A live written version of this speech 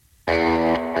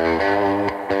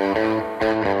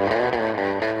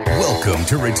Welcome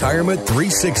to Retirement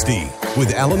 360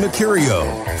 with Alan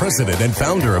Mercurio, president and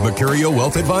founder of Mercurio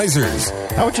Wealth Advisors.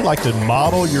 How would you like to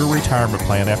model your retirement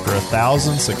plan after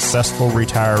 1,000 successful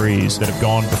retirees that have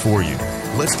gone before you?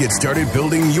 Let's get started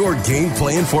building your game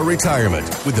plan for retirement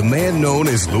with the man known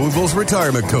as Louisville's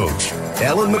retirement coach,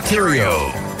 Alan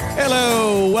Mercurio.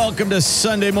 Hello, welcome to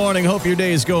Sunday morning. Hope your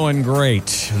day is going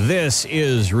great. This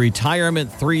is Retirement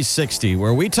 360,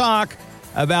 where we talk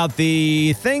about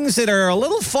the things that are a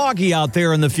little foggy out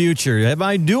there in the future. Am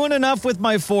I doing enough with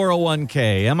my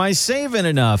 401k? Am I saving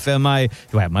enough? Do I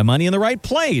have my money in the right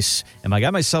place? Am I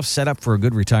got myself set up for a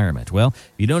good retirement? Well,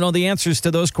 if you don't know the answers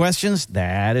to those questions,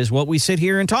 that is what we sit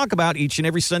here and talk about each and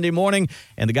every Sunday morning.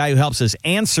 And the guy who helps us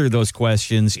answer those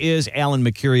questions is Alan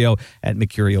Mercurio at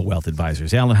Mercurio Wealth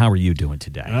Advisors. Alan, how are you doing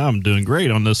today? I'm doing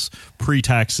great on this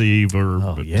pre-tax eve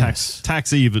or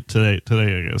tax eve today,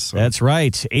 I guess. So. That's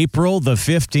right. April the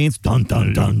 15th, dun,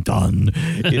 dun, dun, dun,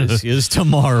 is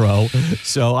tomorrow.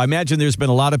 So I imagine there's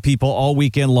been a lot of people all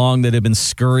weekend long that have been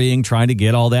scurrying, trying to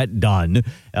get all that done.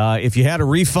 If you had a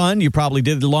refund, you probably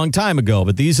did it a long time ago,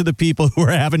 but these are the people who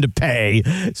are having to pay.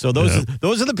 So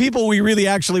those are the people we really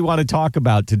actually want to talk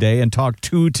about today and talk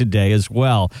to today as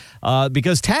well.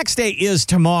 Because tax day is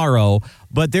tomorrow,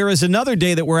 but there is another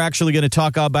day that we're actually going to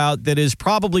talk about that is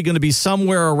probably going to be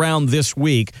somewhere around this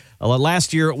week.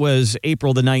 Last year it was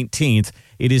April the 19th.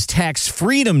 It is Tax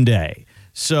Freedom Day.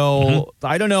 So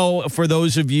I don't know for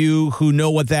those of you who know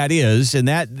what that is, and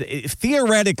that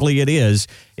theoretically it is,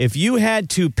 if you had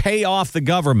to pay off the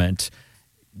government,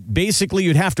 basically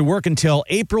you'd have to work until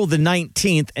April the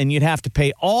 19th and you'd have to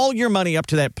pay all your money up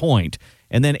to that point,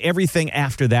 and then everything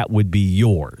after that would be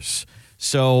yours.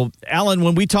 So, Alan,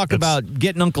 when we talk about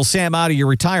getting Uncle Sam out of your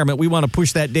retirement, we want to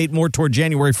push that date more toward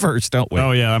January 1st, don't we?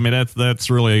 Oh, yeah. I mean,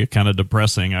 that's really kind of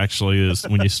depressing, actually, is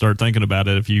when you start thinking about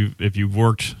it. If you've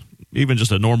worked even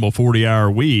just a normal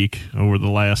 40-hour week over the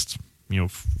last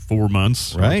 4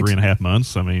 months, right, or 3.5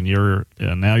 months, I mean,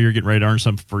 now you're getting ready to earn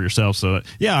something for yourself. So,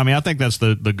 yeah, I mean, I think that's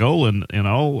the goal in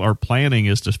all our planning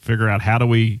is to figure out how do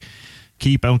we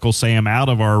keep Uncle Sam out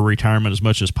of our retirement as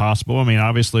much as possible. I mean,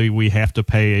 obviously, we have to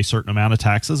pay a certain amount of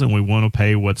taxes, and we want to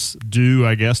pay what's due,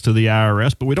 I guess, to the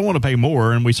IRS, but we don't want to pay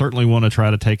more, and we certainly want to try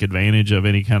to take advantage of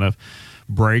any kind of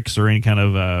breaks or any kind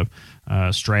of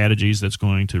strategies that's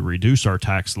going to reduce our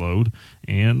tax load.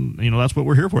 And, that's what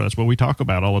we're here for. That's what we talk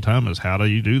about all the time is how do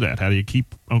you do that? How do you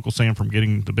keep Uncle Sam from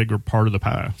getting the bigger part of the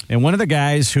pie? And one of the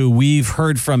guys who we've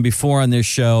heard from before on this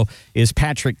show is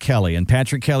Patrick Kelly. And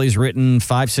Patrick Kelly's written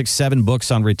 5, 6, 7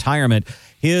 books on retirement.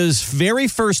 His very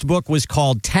first book was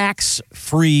called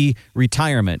Tax-Free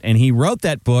Retirement. And he wrote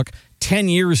that book 10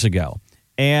 years ago.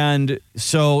 And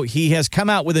so he has come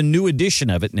out with a new edition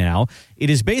of it now.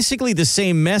 It is basically the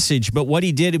same message, but what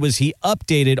he did was he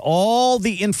updated all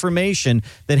the information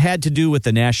that had to do with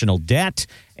the national debt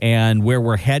and where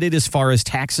we're headed as far as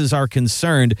taxes are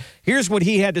concerned. Here's what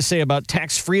he had to say about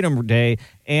Tax Freedom Day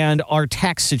and our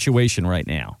tax situation right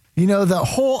now. The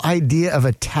whole idea of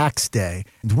a tax day,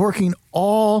 working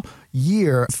all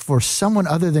year for someone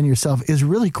other than yourself is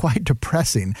really quite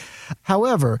depressing.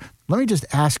 However, let me just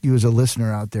ask you as a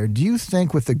listener out there, do you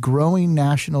think with the growing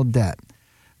national debt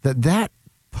that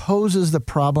poses the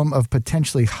problem of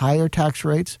potentially higher tax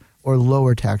rates or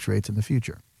lower tax rates in the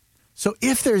future? So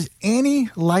if there's any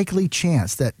likely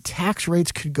chance that tax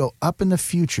rates could go up in the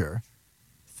future,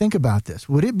 think about this.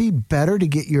 Would it be better to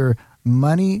get your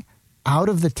money out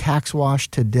of the tax wash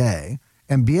today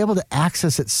and be able to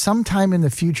access it sometime in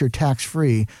the future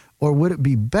tax-free, or would it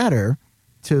be better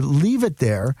to leave it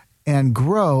there and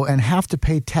grow and have to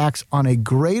pay tax on a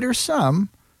greater sum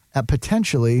at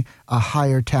potentially a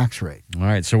higher tax rate? All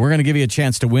right, so we're going to give you a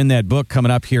chance to win that book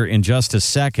coming up here in just a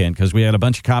second because we had a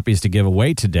bunch of copies to give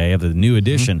away today of the new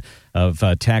edition of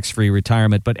Tax-Free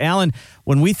Retirement. But, Alan,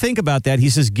 when we think about that, he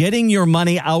says getting your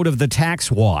money out of the tax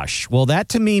wash. Well, that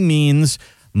to me means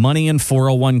money in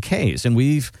 401ks, and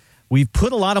we've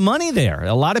put a lot of money there.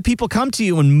 A lot of people come to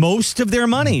you, and most of their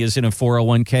money is in a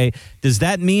 401k. Does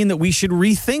that mean that we should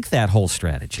rethink that whole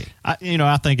strategy?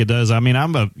 I think it does. I mean,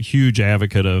 I'm a huge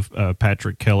advocate of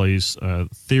Patrick Kelly's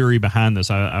theory behind this.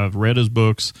 I've read his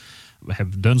books,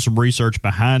 have done some research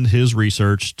behind his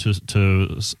research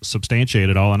to substantiate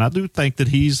it all, and I do think that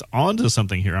he's onto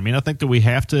something here. I mean, I think that we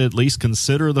have to at least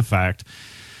consider the fact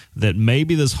that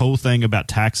maybe this whole thing about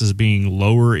taxes being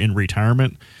lower in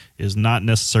retirement is not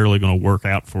necessarily going to work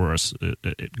out for us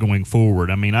going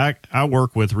forward. I mean, I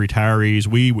work with retirees.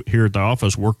 We here at the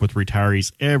office work with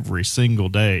retirees every single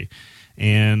day.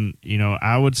 And,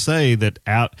 I would say that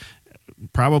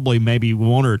probably maybe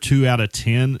 1 or 2 out of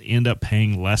 10 end up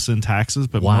paying less in taxes,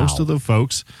 but Wow. most of the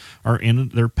folks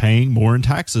they're paying more in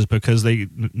taxes because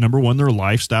number one, their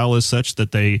lifestyle is such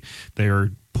that they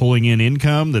are pulling in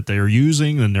income that they're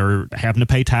using, and they're having to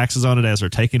pay taxes on it as they're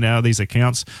taking it out of these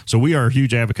accounts. So we are a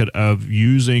huge advocate of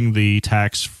using the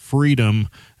tax freedom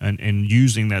and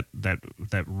using that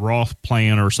Roth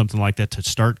plan or something like that to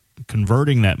start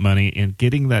converting that money and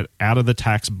getting that out of the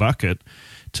tax bucket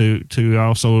to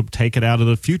also take it out of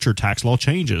the future tax law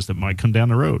changes that might come down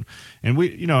the road. And we,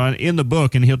 in the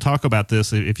book, and he'll talk about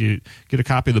this, if you get a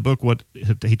copy of the book, what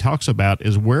he talks about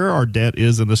is where our debt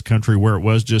is in this country, where it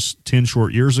was just 10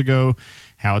 short years ago,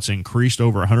 how it's increased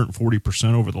over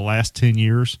 140% over the last 10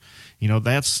 years.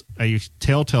 That's a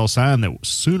telltale sign that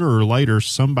sooner or later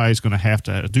somebody's going to have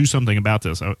to do something about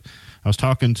this. I was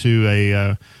talking to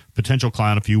a potential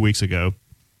client a few weeks ago,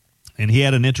 and he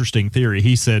had an interesting theory.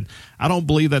 He said, I don't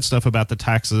believe that stuff about the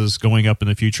taxes going up in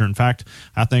the future. In fact,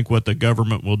 I think what the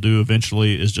government will do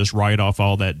eventually is just write off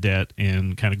all that debt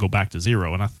and kind of go back to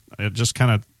zero. And it just kind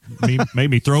of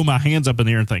made me throw my hands up in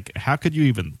the air and think, how could you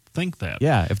even think that?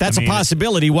 Yeah, if that's a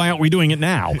possibility, why aren't we doing it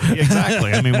now?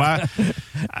 Exactly. I mean, why?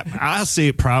 I see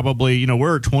it probably,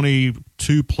 we're at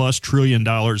 $22+ trillion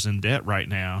in debt right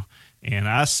now. And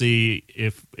I see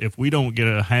if we don't get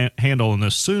a handle on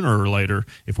this sooner or later,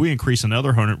 if we increase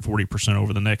another 140%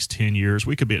 over the next 10 years,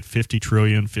 we could be at $50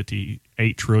 trillion,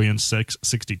 $58 trillion,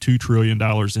 $62 trillion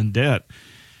in debt.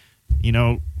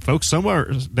 Folks, somewhere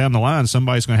down the line,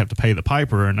 somebody's going to have to pay the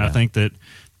piper. And I think that,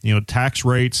 tax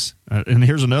rates, and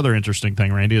here's another interesting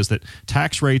thing, Randy, is that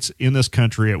tax rates in this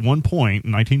country at one point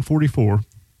in 1944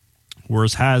 were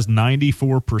as high as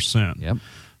 94%. Yep.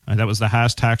 And that was the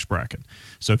highest tax bracket.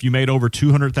 So if you made over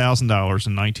 $200,000 in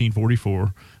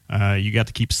 1944, you got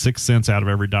to keep 6 cents out of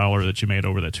every dollar that you made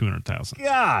over that $200,000.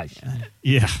 Gosh.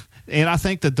 Yeah. And I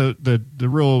think that the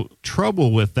real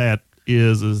trouble with that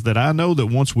is that I know that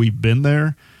once we've been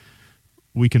there,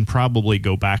 we can probably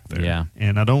go back there. Yeah.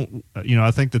 And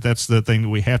I think that that's the thing that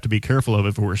we have to be careful of.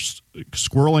 If we're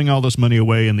squirreling all this money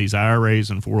away in these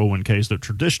IRAs and 401ks, the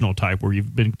traditional type where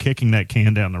you've been kicking that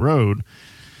can down the road,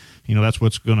 that's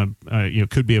what's going to,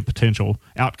 could be a potential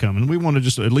outcome. And we want to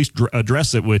just at least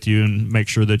address it with you and make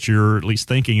sure that you're at least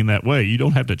thinking in that way. You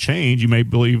don't have to change. You may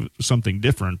believe something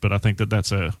different, but I think that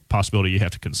that's a possibility you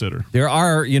have to consider. There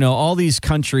are, all these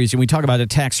countries, and we talk about a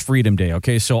tax freedom day,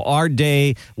 okay? So our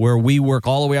day where we work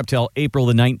all the way up till April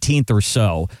the 19th or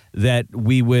so, that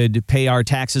we would pay our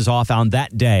taxes off on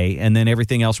that day, and then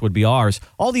everything else would be ours.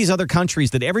 All these other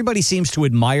countries that everybody seems to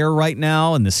admire right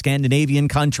now, and the Scandinavian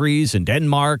countries and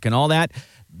Denmark and all that,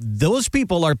 those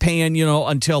people are paying,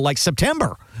 until like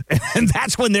September. And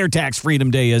that's when their tax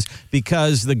freedom day is,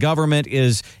 because the government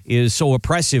is so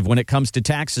oppressive when it comes to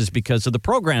taxes because of the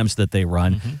programs that they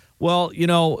run. Mm-hmm. Well,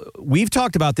 we've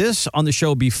talked about this on the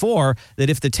show before,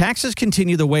 that if the taxes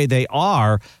continue the way they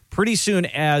are, pretty soon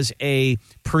as a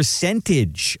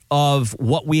percentage of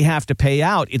what we have to pay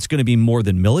out, it's going to be more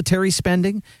than military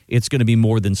spending. It's going to be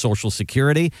more than Social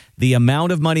Security. The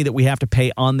amount of money that we have to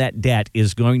pay on that debt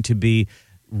is going to be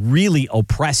really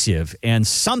oppressive, and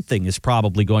something is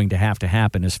probably going to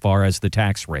happen as far as the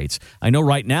tax rates. I know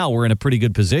right now we're in a pretty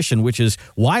good position, which is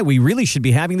why we really should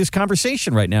be having this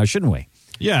conversation right now, shouldn't we?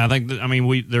 Yeah, I think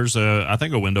there's a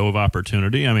window of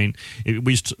opportunity. I mean,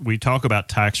 we talk about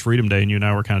Tax Freedom Day, and you and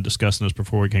I were kind of discussing this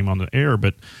before we came on the air,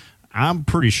 but I'm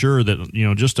pretty sure that,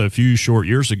 just a few short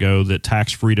years ago that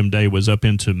Tax Freedom Day was up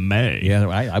into May. Yeah,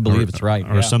 I believe it's right.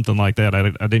 Or something like that. I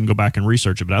didn't go back and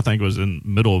research it, but I think it was in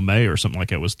middle of May or something like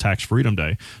that was Tax Freedom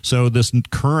Day. So this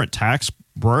current tax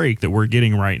break that we're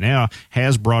getting right now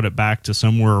has brought it back to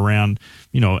somewhere around,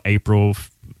 April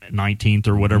 19th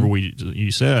or whatever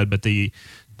you said. But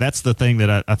that's the thing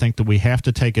that I think that we have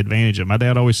to take advantage of. My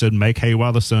dad always said, make hay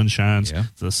while the sun shines. Yeah.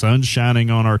 The sun's shining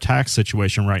on our tax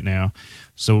situation right now.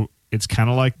 So it's kind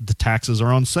of like the taxes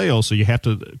are on sale. So you have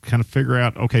to kind of figure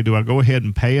out, okay, do I go ahead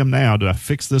and pay them now? Do I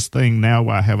fix this thing now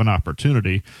while I have an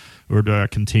opportunity? Or do I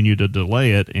continue to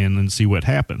delay it and then see what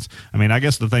happens? I mean, I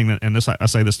guess the thing that, and this I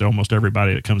say this to almost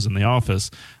everybody that comes in the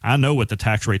office, I know what the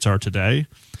tax rates are today.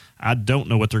 I don't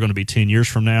know what they're going to be 10 years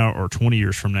from now or 20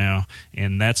 years from now,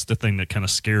 and that's the thing that kind of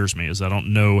scares me is I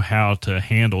don't know how to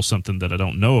handle something that I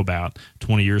don't know about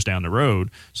 20 years down the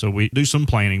road. So we do some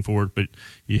planning for it, but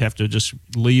you have to just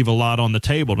leave a lot on the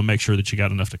table to make sure that you got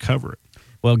enough to cover it.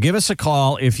 Well, give us a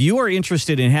call if you are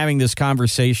interested in having this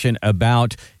conversation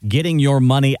about getting your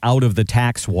money out of the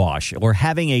tax wash or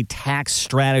having a tax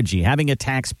strategy, having a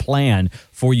tax plan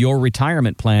for your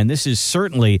retirement plan. This is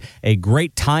certainly a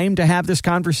great time to have this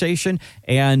conversation,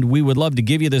 and we would love to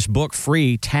give you this book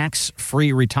free,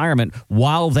 Tax-Free Retirement,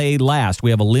 while they last.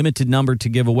 We have a limited number to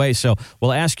give away, so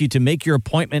we'll ask you to make your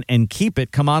appointment and keep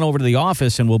it. Come on over to the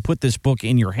office, and we'll put this book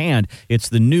in your hand. It's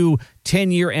the new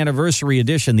 10-year anniversary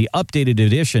edition, the updated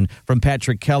edition from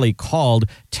Patrick Kelly called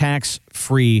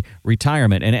Tax-Free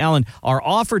Retirement. And Alan, our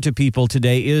offer to people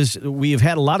today is we have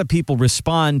had a lot of people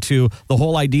respond to the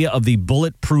whole idea of the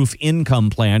bulletproof income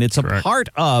plan. It's a part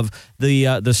of the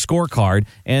scorecard.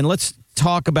 And let's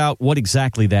talk about what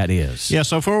exactly that is. Yeah,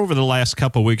 so for over the last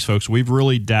couple of weeks, folks, we've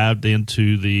really dived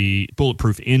into the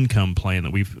bulletproof income plan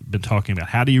that we've been talking about.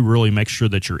 How do you really make sure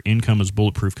that your income is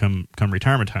bulletproof come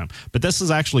retirement time? But this is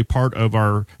actually part of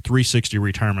our 360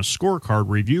 retirement scorecard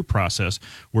review process,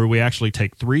 where we actually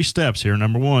take 3 steps here.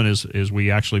 Number one is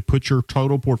we actually put your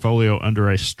total portfolio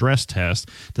under a stress test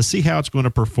to see how it's going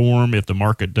to perform if the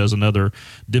market does another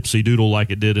dipsy doodle like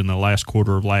it did in the last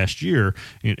quarter of last year.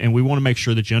 And we want to make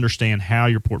sure that you understand how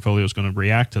your portfolio is going to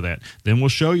react to that. Then we'll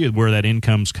show you where that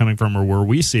income's coming from, or where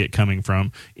we see it coming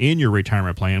from in your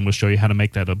retirement plan. We'll show you how to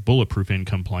make that a bulletproof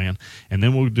income plan. And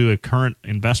then we'll do a current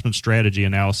investment strategy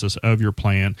analysis of your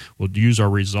plan. We'll use our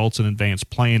results in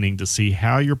advanced planning to see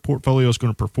how your portfolio is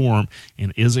going to perform,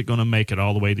 and is it going to make it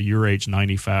all the way to your age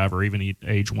 95 or even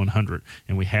age 100.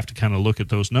 And we have to kind of look at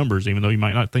those numbers, even though you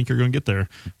might not think you're going to get there.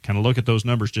 Kind of look at those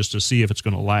numbers just to see if it's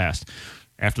going to last.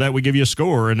 After that, we give you a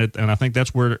score, and I think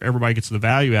that's where everybody gets the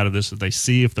value out of this, that they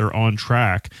see if they're on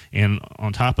track. And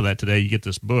on top of that, today you get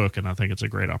this book, and I think it's a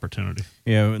great opportunity.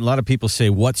 Yeah, a lot of people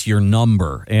say, what's your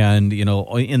number? And, you know,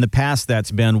 in the past, that's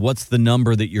been, what's the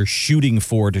number that you're shooting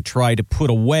for to try to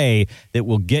put away that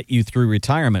will get you through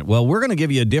retirement? Well, we're going to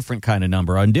give you a different kind of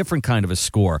number, a different kind of a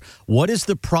score. What is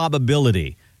the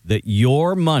probability that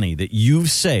your money that you've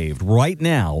saved right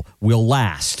now will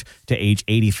last to age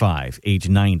 85, age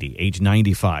 90, age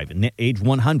 95, and age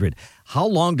 100? How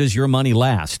long does your money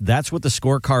last? That's what the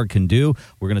scorecard can do.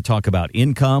 We're going to talk about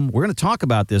income. We're going to talk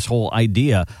about this whole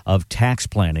idea of tax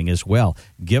planning as well.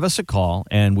 Give us a call,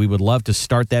 and we would love to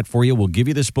start that for you. We'll give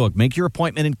you this book. Make your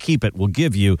appointment and keep it. We'll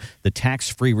give you the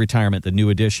Tax-Free Retirement, the new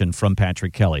edition from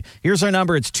Patrick Kelly. Here's our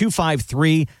number. It's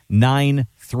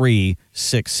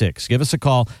 253-9366. Give us a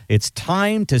call. It's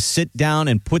time to sit down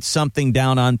and put something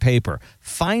down on paper.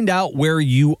 Find out where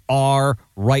you are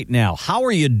right now. How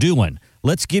are you doing?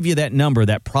 Let's give you that number,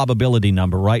 that probability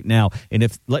number right now. And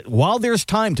while there's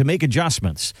time to make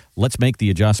adjustments, let's make the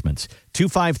adjustments.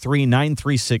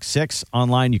 253-9366.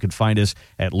 Online, you can find us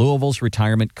at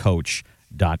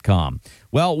Louisville'sRetirementCoach.com.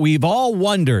 Well, we've all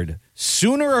wondered,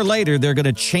 sooner or later, they're going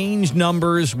to change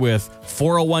numbers with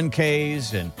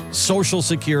 401ks and Social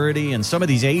Security and some of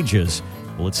these ages.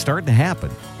 Well, it's starting to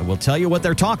happen, and we'll tell you what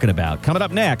they're talking about coming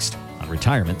up next on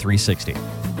Retirement 360.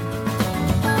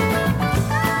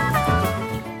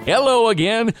 Hello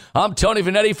again. I'm Tony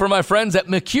Vanetti for my friends at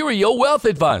Mercurio Wealth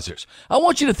Advisors. I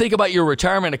want you to think about your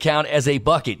retirement account as a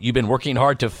bucket. You've been working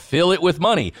hard to fill it with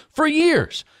money for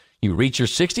years. You reach your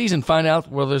 60s and find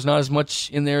out, well, there's not as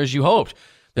much in there as you hoped.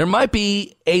 There might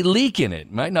be a leak in it.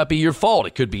 It might not be your fault.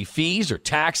 It could be fees or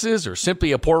taxes or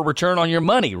simply a poor return on your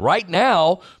money. Right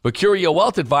now, Mercurio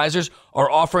Wealth Advisors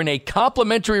are offering a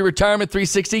complimentary Retirement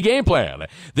 360 game plan.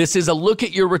 This is a look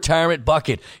at your retirement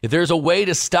bucket. If there's a way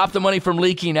to stop the money from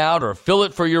leaking out or fill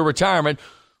it for your retirement,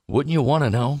 wouldn't you want to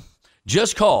know?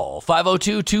 Just call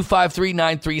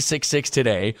 502-253-9366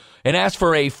 today and ask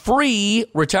for a free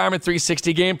Retirement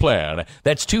 360 game plan.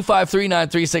 That's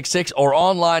 253-9366 or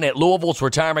online at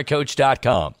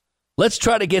Louisville'sRetirementCoach.com. Let's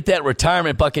try to get that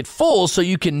retirement bucket full so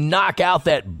you can knock out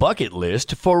that bucket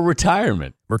list for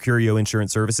retirement. Mercurio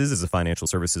Insurance Services is a financial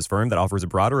services firm that offers a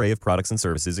broad array of products and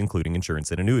services, including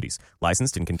insurance and annuities.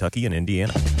 Licensed in Kentucky and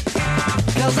Indiana.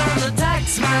 'Cause I'm the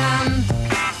tax man.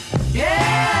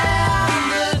 Yeah, I'm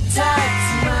the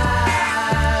tax man.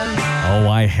 Oh,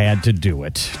 I had to do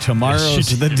it.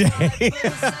 Tomorrow's the day.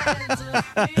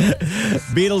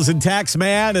 Beatles and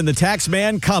Taxman, and the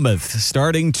Taxman cometh,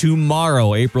 starting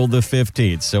tomorrow, April the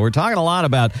 15th. So we're talking a lot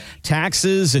about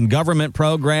taxes and government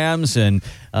programs and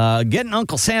getting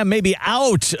Uncle Sam maybe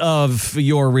out of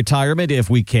your retirement if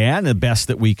we can, the best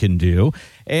that we can do.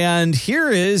 And here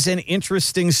is an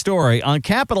interesting story. On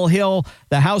Capitol Hill,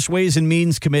 the House Ways and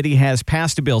Means Committee has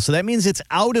passed a bill. So that means it's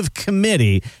out of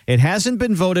committee. It hasn't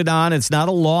been voted on. It's not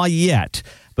a law yet.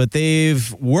 but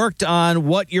they've worked on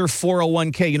what your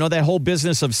 401k, you know, that whole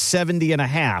business of 70 and a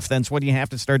half. That's when you have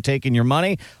to start taking your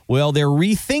money. Well, they're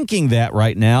rethinking that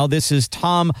right now. This is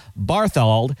Tom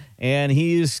Barthold, and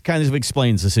he's kind of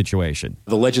explains the situation.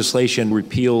 The legislation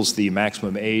repeals the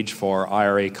maximum age for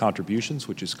IRA contributions,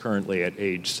 which is currently at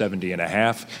age 70 and a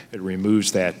half. It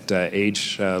removes that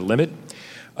age limit.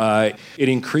 It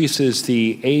increases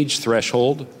the age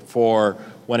threshold for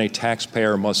when a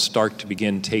taxpayer must start to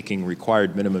begin taking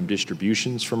required minimum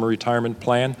distributions from a retirement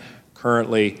plan.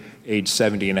 Currently, age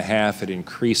 70 and a half, it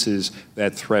increases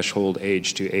that threshold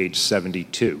age to age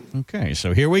 72. Okay,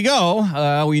 so here we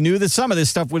go. We knew that some of this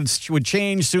stuff would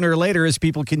change sooner or later as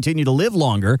people continue to live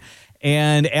longer.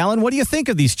 And, Alan, what do you think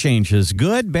of these changes?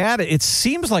 Good, bad? It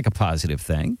seems like a positive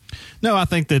thing. No, I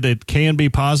think that it can be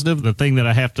positive. The thing that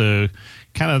I have to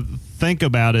kind of think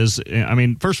about is, I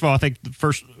mean, first of all, I think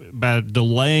by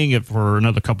delaying it for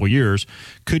another couple of years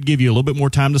could give you a little bit more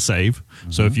time to save.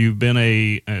 Mm-hmm. So if you've been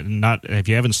if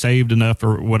you haven't saved enough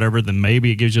or whatever, then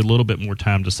maybe it gives you a little bit more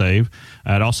time to save.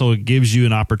 It also gives you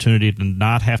an opportunity to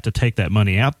not have to take that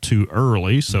money out too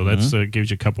early. So that's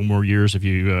gives you a couple more years if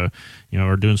you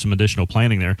are doing some additional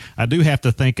planning there. I do have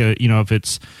to think, if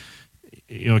it's,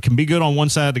 it can be good on one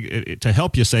side to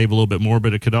help you save a little bit more,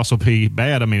 but it could also be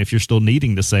bad. I mean, if you're still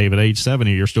needing to save at age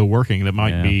 70, you're still working, that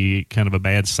might be kind of a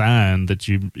bad sign that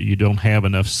you don't have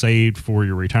enough saved for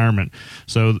your retirement.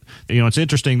 So, it's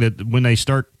interesting that when they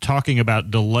start talking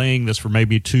about delaying this for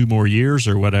maybe 2 more years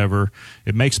or whatever,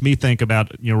 it makes me think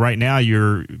about, right now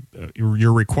you're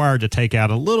required to take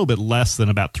out a little bit less than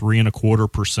about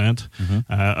 3.25%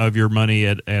 of your money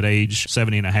at age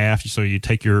 70 and a half. So you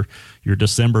take your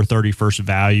December 31st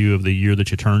value of the year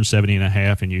that you turn 70 and a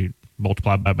half, and you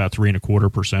multiply by about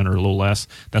 3.25% or a little less.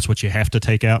 That's what you have to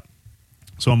take out.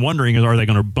 So I'm wondering, are they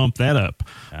going to bump that up?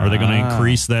 Are they going to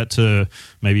increase that to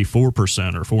maybe 4% or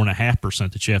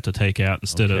 4.5% that you have to take out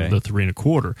instead of the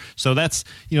 3.25%? So that's,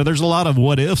 there's a lot of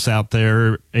what ifs out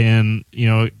there, and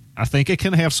I think it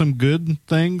can have some good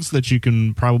things that you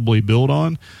can probably build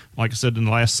on. Like I said in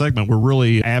the last segment, we're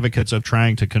really advocates of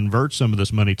trying to convert some of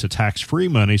this money to tax-free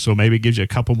money, so maybe it gives you a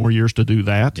couple more years to do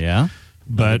that. Yeah,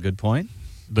 but good point.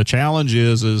 The challenge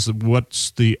is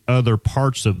what's the other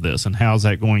parts of this, and how's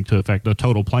that going to affect the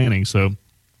total planning? So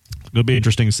it'll be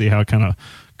interesting to see how it kind of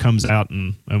comes out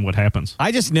and what happens.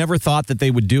 I just never thought that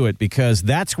they would do it, because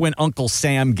that's when Uncle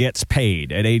Sam gets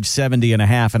paid at age 70 and a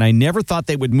half. And I never thought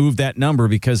they would move that number,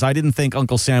 because I didn't think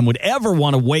Uncle Sam would ever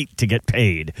want to wait to get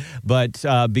paid. But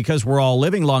because we're all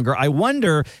living longer, I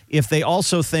wonder if they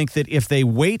also think that if they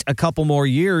wait a couple more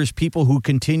years, people who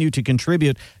continue to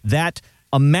contribute, that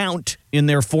amount in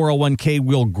their 401k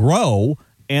will grow,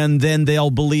 and then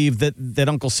they'll believe that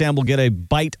Uncle Sam will get a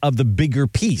bite of the bigger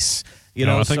piece.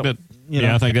 I think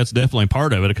I think that's definitely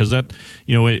part of it, because that,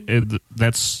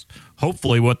 that's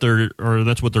hopefully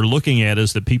that's what they're looking at,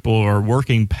 is that people are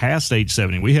working past age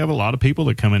 70. We have a lot of people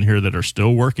that come in here that are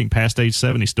still working past age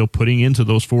 70, still putting into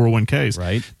those 401ks.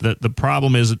 Right. The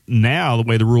problem is now, the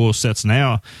way the rule sets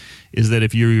now, is that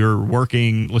if you're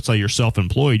working, let's say you're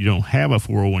self-employed, you don't have a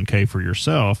 401k for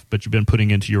yourself, but you've been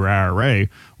putting into your IRA.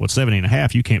 Well, at 70 and a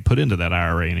half, you can't put into that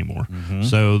IRA anymore. Mm-hmm.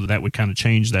 So that would kind of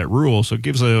change that rule. So it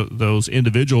gives those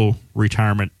individual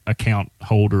retirement account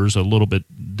holders a little bit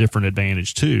different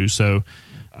advantage too. So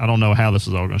I don't know how this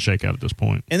is all going to shake out at this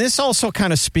point. And this also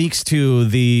kind of speaks to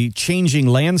the changing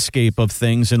landscape of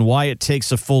things and why it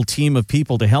takes a full team of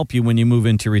people to help you when you move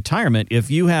into retirement. If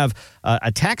you have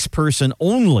a tax person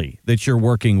only that you're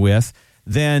working with,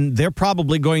 then they're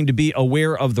probably going to be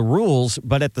aware of the rules.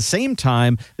 But at the same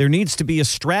time, there needs to be a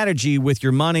strategy with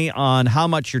your money on how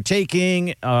much you're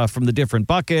taking from the different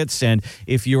buckets. And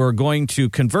if you're going to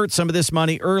convert some of this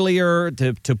money earlier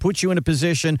to put you in a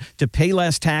position to pay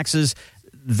less taxes,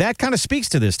 that kind of speaks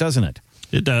to this, doesn't it?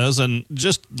 It does. And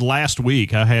just last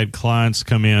week, I had clients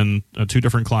come in, 2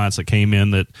 different clients that came in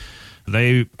that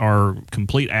they are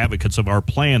complete advocates of our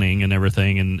planning and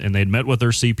everything. And they'd met with their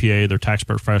CPA, their tax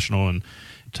professional, and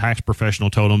tax professional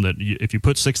told them that if you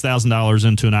put $6,000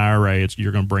 into an IRA,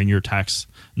 you're going to bring your tax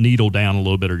needle down a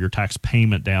little bit, or your tax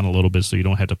payment down a little bit, so you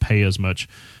don't have to pay as much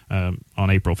on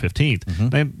April 15th.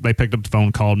 Mm-hmm. They picked up the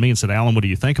phone, called me, and said, Alan, what do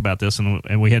you think about this?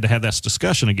 And we had to have that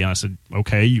discussion again. I said,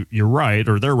 okay, you're right,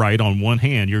 or they're right. On one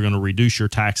hand, you're going to reduce your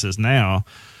taxes now,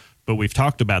 but we've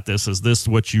talked about this. Is this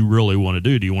what you really want to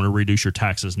do? Do you want to reduce your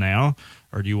taxes now,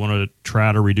 or do you want to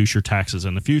try to reduce your taxes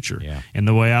in the future? Yeah. And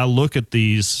the way I look at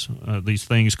these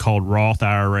things called Roth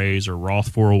IRAs or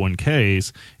Roth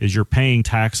 401ks is you're paying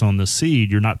tax on the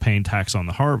seed. You're not paying tax on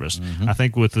the harvest. Mm-hmm. I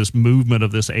think with this movement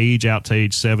of this age out to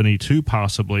age 72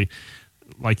 possibly,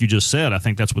 like you just said, I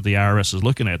think that's what the IRS is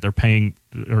looking at. They're paying,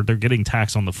 or they're getting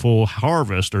taxed on the full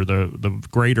harvest or the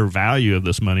greater value of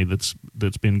this money that's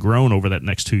been grown over that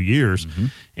next 2 years. Mm-hmm.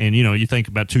 And, you think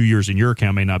about 2 years in your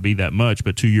account may not be that much,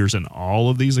 but 2 years in all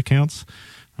of these accounts,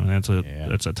 I mean,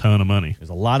 that's a ton of money. There's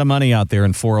a lot of money out there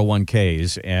in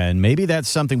 401ks, and maybe that's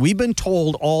something we've been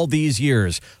told all these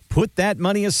years. Put that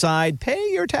money aside,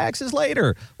 pay your taxes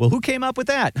later. Well, who came up with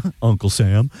that? Uncle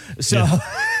Sam. So,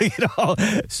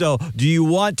 so do you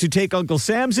want to take Uncle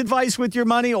Sam's advice with your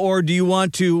money, or do you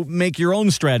want to make your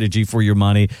own strategy for your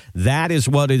money? That is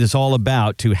what it is all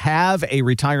about, to have a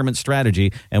retirement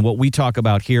strategy, and what we talk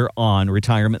about here on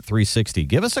Retirement 360.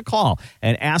 Give us a call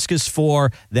and ask us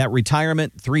for that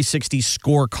Retirement 360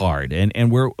 scorecard.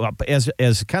 And we're,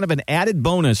 as kind of an added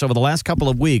bonus over the last couple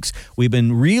of weeks, we've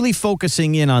been really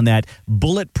focusing in on that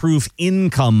bulletproof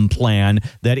income plan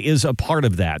that is a part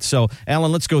of that. So,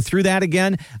 Alan, let's go through that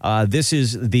again. This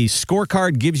is the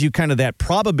scorecard, gives you kind of that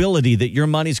probability that your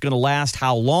money's going to last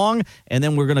how long, and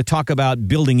then we're going to talk about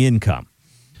building income.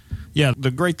 Yeah,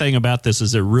 the great thing about this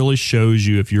is it really shows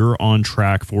you if you're on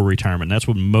track for retirement. That's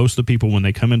what most of the people, when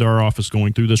they come into our office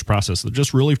going through this process, they're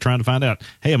just really trying to find out,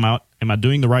 hey, am I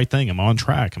doing the right thing? Am I on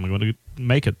track? Am I going to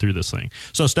make it through this thing?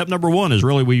 So step number one is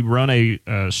really we run a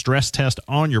stress test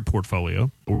on your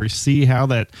portfolio, where we see how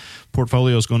that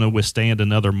portfolio is going to withstand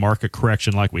another market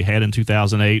correction like we had in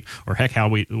 2008, or heck,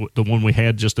 the one we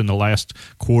had just in the last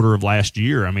quarter of last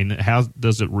year. I mean, how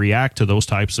does it react to those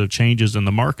types of changes in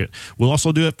the market? We'll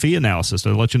also do a fee analysis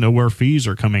to let you know where fees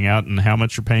are coming out and how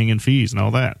much you're paying in fees and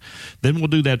all that. Then we'll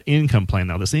do that income plan.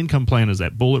 Now, this income plan is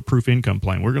that bulletproof income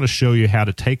plan. We're going to show you how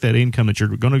to take that income that you're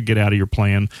going to get out of your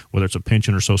plan, whether it's a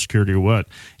pension or Social Security or what,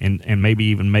 and maybe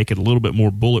even make it a little bit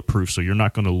more bulletproof so you're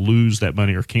not going to lose that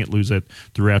money or can't lose it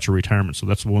throughout your retirement. So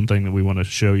that's one thing that we want to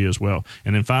show you as well.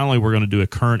 And then finally, we're going to do a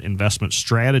current investment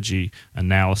strategy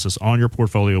analysis on your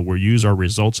portfolio. We'll use our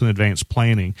results in advanced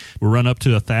planning. We'll run up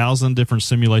to 1,000 different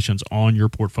simulations on your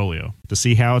portfolio to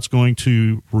see how it's going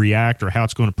to react or how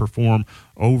it's going to perform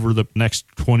over the next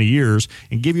 20 years,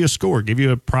 and give you a score, give you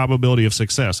a probability of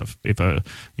success. If a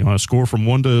score from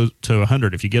 1 to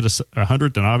 100, if you get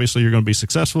 100, then obviously you're going to be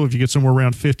successful. If you get somewhere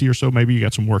around 50 or so, maybe you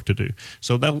got some work to do.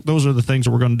 So those are the things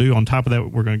that we're going to do. On top of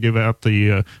that, we're going to give out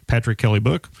the Patrick Kelly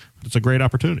book. It's a great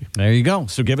opportunity. There you go.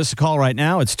 So give us a call right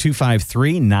now. It's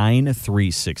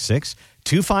 253-9366.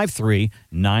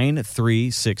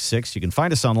 253-9366. You can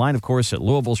find us online, of course, at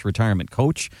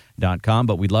Louisville'sRetirementCoach.com,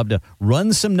 but we'd love to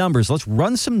run some numbers. Let's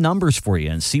run some numbers for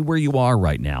you and see where you are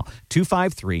right now.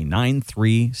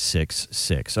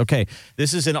 253-9366. Okay,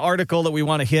 this is an article that we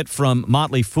want to hit from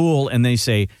Motley Fool, and they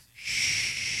say,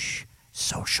 shh,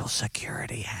 Social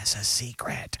Security has a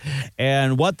secret.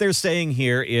 And what they're saying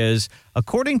here is,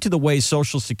 according to the way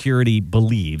Social Security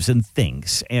believes and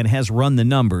thinks and has run the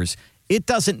numbers, it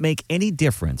doesn't make any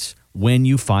difference when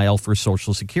you file for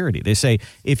Social Security. They say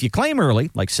if you claim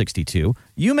early, like 62,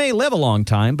 you may live a long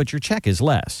time, but your check is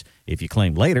less. If you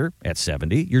claim later, at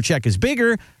 70, your check is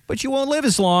bigger, but you won't live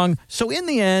as long. So in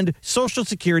the end, Social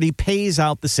Security pays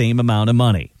out the same amount of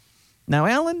money. Now,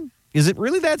 Alan, is it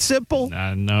really that simple?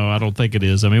 No, I don't think it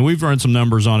is. I mean, we've run some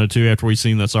numbers on it, too, after we've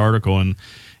seen this article. And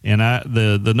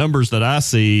the numbers that I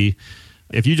see,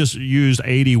 if you just used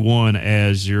 81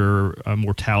 as your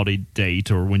mortality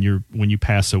date, or when you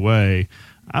pass away,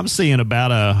 I'm seeing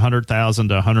about $100,000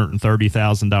 to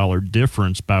 $130,000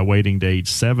 difference by waiting to age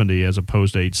 70 as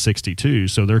opposed to age 62.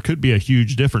 So there could be a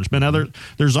huge difference. But now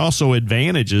there's also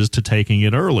advantages to taking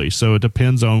it early. So it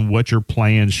depends on what your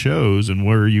plan shows and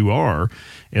where you are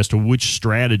as to which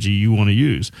strategy you want to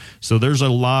use. So there's a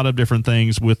lot of different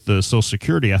things with the Social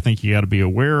Security I think you got to be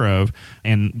aware of,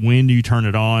 and when you turn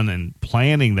it on and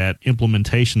planning that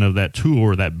implementation of that tool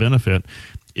or that benefit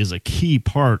is a key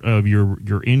part of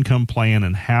your income plan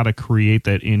and how to create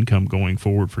that income going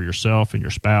forward for yourself and your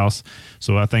spouse.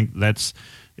 So I think it's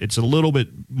a little bit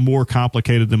more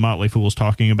complicated than Motley Fool is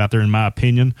talking about there, in my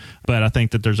opinion. But I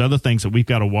think that there's other things that we've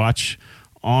got to watch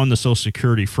on the Social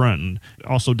Security front. And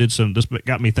also this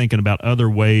got me thinking about other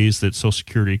ways that Social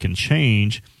Security can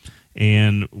change.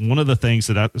 And one of the things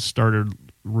that I started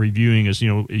reviewing is,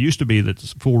 it used to be that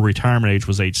full retirement age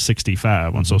was age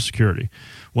 65 on Social Security.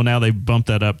 Well, now they've bumped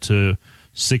that up to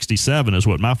 67 is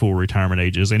what my full retirement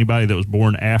age is. Anybody that was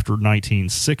born after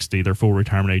 1960, their full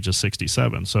retirement age is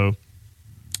 67. So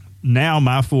now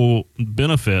my full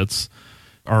benefits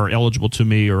are eligible to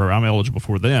me, or I'm eligible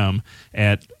for them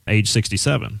at age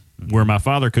 67, where my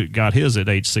father got his at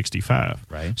age 65.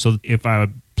 Right. So if I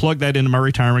plug that into my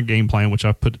retirement game plan, which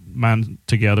I put mine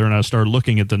together, and I started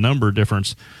looking at the number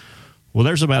difference, Well,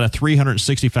 there's about a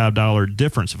 $365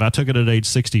 difference if I took it at age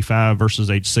 65 versus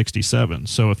age 67.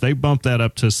 So if they bump that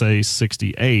up to, say,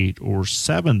 68 or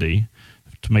 70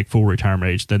 to make full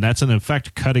retirement age, then that's in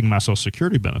effect cutting my Social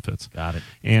Security benefits. Got it.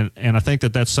 And I think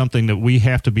that that's something that we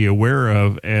have to be aware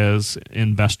of as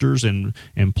investors and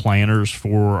planners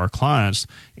for our clients.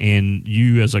 And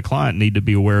you as a client need to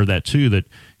be aware of that too, that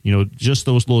just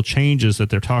those little changes that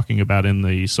they're talking about in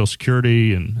the Social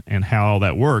Security and how all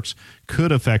that works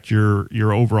could affect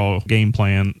your overall game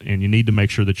plan, and you need to make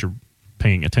sure that you're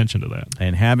paying attention to that.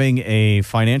 And having a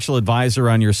financial advisor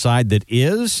on your side that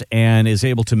is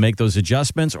able to make those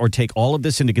adjustments or take all of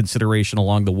this into consideration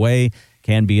along the way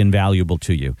can be invaluable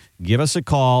to you. Give us a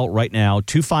call right now,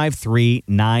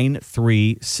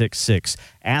 253-9366.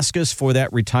 Ask us for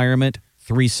that Retirement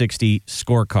 360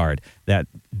 scorecard. That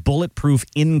bulletproof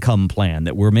income plan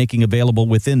that we're making available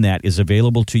within that is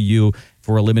available to you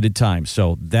for a limited time.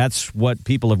 So that's what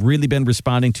people have really been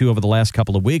responding to over the last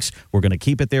couple of weeks. We're going to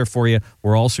keep it there for you.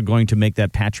 We're also going to make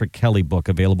that Patrick Kelly book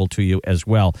available to you as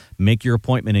well. Make your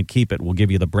appointment and keep it. We'll give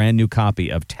you the brand new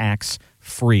copy of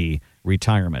Tax-Free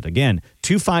Retirement. Again,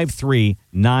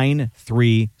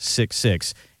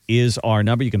 253-9366 is our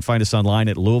number. You can find us online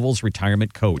at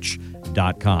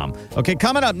Louisville'sRetirementCoach.com. Okay,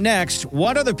 coming up next,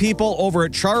 what are the people over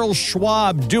at Charles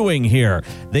Schwab doing here?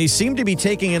 They seem to be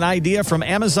taking an idea from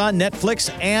Amazon,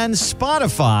 Netflix, and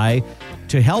Spotify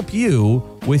to help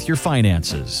you with your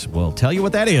finances. We'll tell you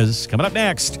what that is coming up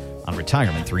next on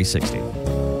Retirement 360.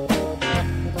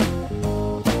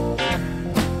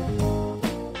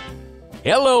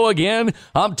 Hello again.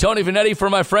 I'm Tony Vanetti for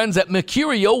my friends at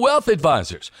Mercurio Wealth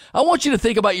Advisors. I want you to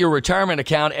think about your retirement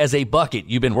account as a bucket.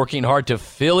 You've been working hard to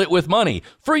fill it with money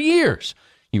for years.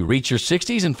 You reach your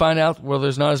 60s and find out, well,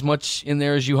 there's not as much in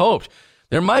there as you hoped.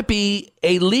 There might be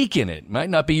a leak in it. It might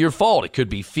not be your fault. It could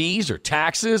be fees or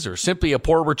taxes or simply a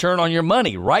poor return on your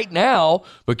money. Right now,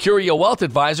 Mercurio Wealth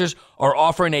Advisors are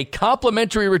offering a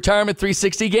complimentary Retirement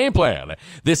 360 game plan.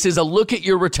 This is a look at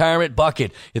your retirement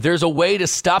bucket. If there's a way to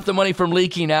stop the money from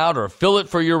leaking out or fill it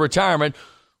for your retirement,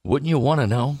 wouldn't you want to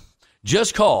know?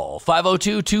 Just call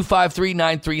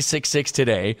 502-253-9366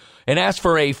 today and ask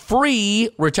for a free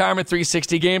Retirement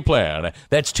 360 game plan.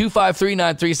 That's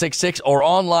 253-9366 or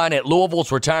online at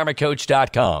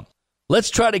Louisville'sRetirementCoach.com.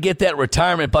 Let's try to get that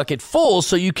retirement bucket full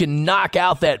so you can knock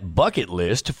out that bucket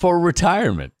list for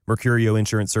retirement. Mercurio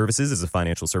Insurance Services is a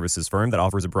financial services firm that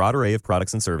offers a broad array of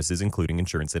products and services, including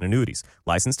insurance and annuities.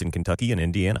 Licensed in Kentucky and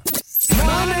Indiana.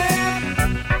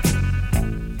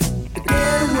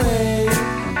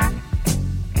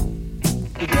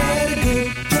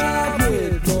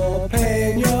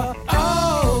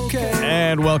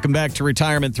 And welcome back to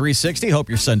Retirement 360. Hope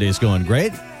your Sunday is going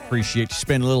great. Appreciate you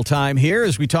spending a little time here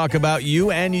as we talk about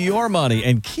you and your money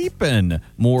and keeping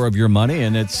more of your money.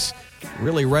 And it's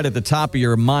really right at the top of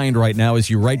your mind right now as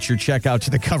you write your check out to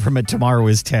the government. Tomorrow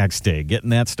is tax day.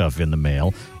 Getting that stuff in the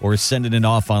mail or sending it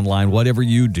off online, whatever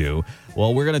you do.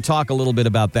 Well, we're going to talk a little bit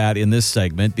about that in this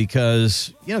segment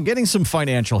because, getting some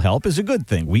financial help is a good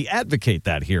thing. We advocate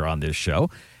that here on this show.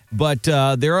 But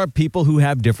there are people who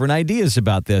have different ideas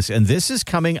about this, and this is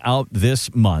coming out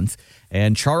this month.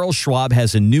 And Charles Schwab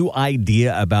has a new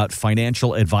idea about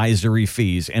financial advisory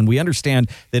fees, and we understand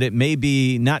that it may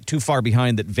be not too far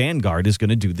behind that Vanguard is going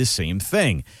to do the same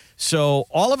thing. So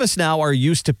all of us now are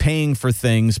used to paying for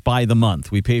things by the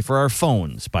month. We pay for our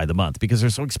phones by the month because they're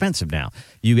so expensive now.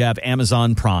 You have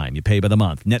Amazon Prime, you pay by the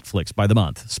month. Netflix by the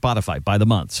month. Spotify by the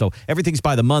month. So everything's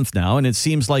by the month now, and it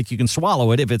seems like you can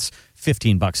swallow it if it's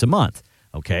 $15 a month.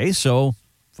 Okay, so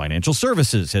financial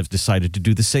services have decided to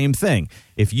do the same thing.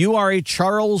 If you are a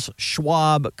Charles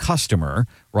Schwab customer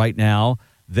right now,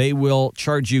 they will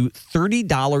charge you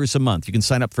 $30 a month. You can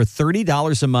sign up for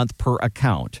 $30 a month per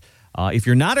account. If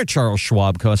you're not a Charles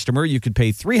Schwab customer, you could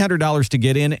pay $300 to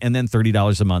get in and then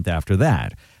 $30 a month after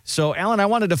that. So, Alan, I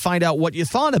wanted to find out what you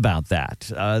thought about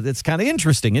that. That's kind of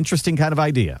interesting kind of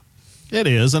idea. It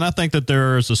is, and I think that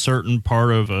there is a certain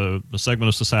part of a segment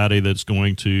of society that's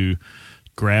going to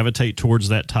gravitate towards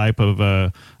that type of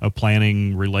a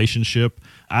planning relationship.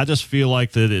 I just feel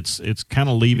like that it's kind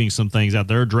of leaving some things out.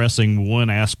 They're addressing one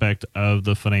aspect of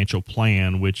the financial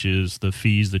plan, which is the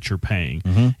fees that you're paying,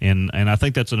 and I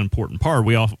think that's an important part.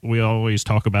 We always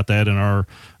talk about that in our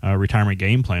retirement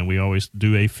game plan. We always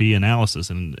do a fee analysis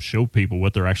and show people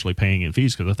what they're actually paying in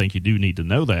fees because I think you do need to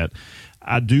know that.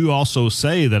 I do also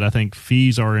say that I think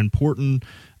fees are important,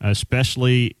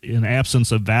 especially in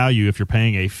absence of value. If you're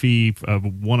paying a fee of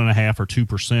 1.5% or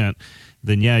 2%,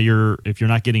 then if you're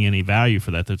not getting any value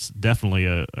for that, that's definitely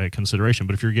a consideration.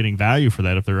 But if you're getting value for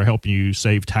that, if they're helping you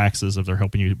save taxes, if they're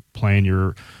helping you plan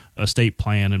your estate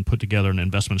plan and put together an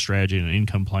investment strategy and an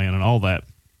income plan and all that,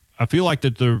 I feel like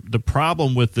that the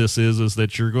problem with this is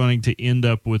that you're going to end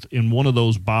up in one of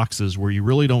those boxes where you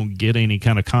really don't get any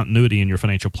kind of continuity in your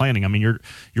financial planning. I mean,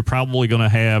 you're probably going to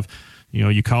have,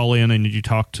 you call in and you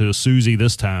talk to Susie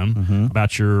this time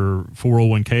about your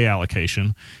 401k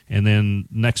allocation, and then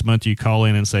next month you call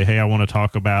in and say, hey, I want to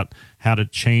talk about how to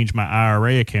change my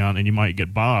IRA account, and you might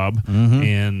get Bob.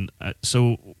 And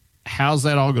so how's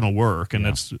that all going to work? And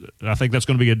I think that's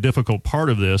going to be a difficult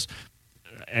part of this.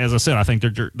 As I said, I think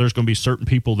there's going to be certain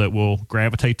people that will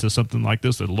gravitate to something like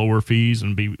this at lower fees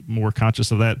and be more conscious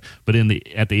of that. But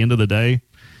at the end of the day,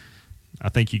 I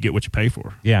think you get what you pay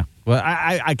for. Yeah. Well,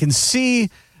 I can see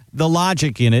the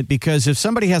logic in it, because if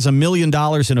somebody has $1 million in a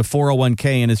 401k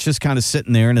and it's just kind of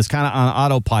sitting there and it's kind of on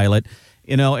autopilot,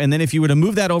 and then if you were to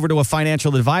move that over to a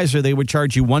financial advisor, they would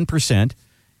charge you 1%.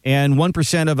 And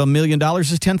 1% of $1 million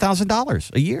is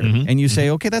 $10,000 a year. And you say,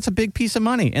 okay, that's a big piece of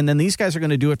money. And then these guys are going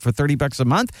to do it for $30 a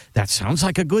month. That sounds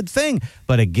like a good thing.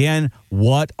 But again,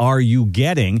 what are you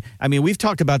getting? I mean, we've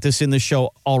talked about this in the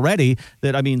show already,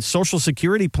 that, Social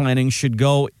Security planning should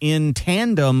go in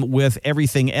tandem with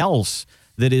everything else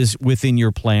that is within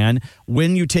your plan.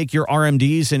 When you take your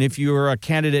RMDs, and if you're a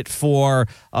candidate for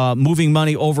moving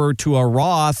money over to a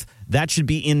Roth, that should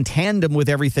be in tandem with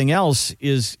everything else.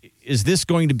 Is this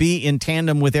going to be in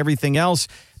tandem with everything else?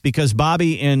 Because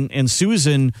Bobby and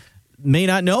Susan may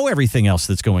not know everything else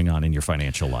that's going on in your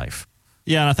financial life.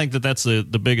 Yeah, and I think that's the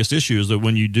biggest issue, is that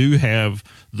when you do have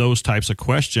those types of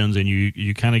questions and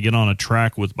you kind of get on a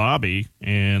track with Bobby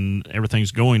and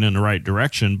everything's going in the right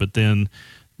direction, but then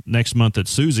next month at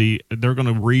Susie, they're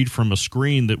going to read from a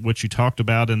screen that what you talked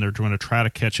about, and they're going to try to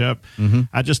catch up.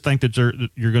 I just think that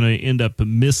you're going to end up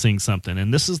missing something.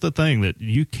 And this is the thing, that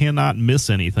you cannot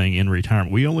miss anything in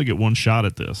retirement. We only get one shot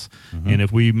at this. And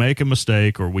if we make a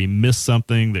mistake or we miss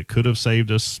something that could have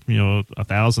saved us,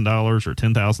 $1,000 or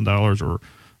 $10,000 or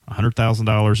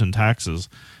 $100,000 in taxes,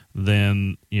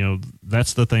 then,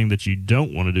 that's the thing that you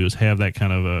don't want to do, is have that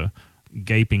kind of a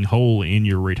gaping hole in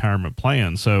your retirement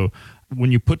plan. So when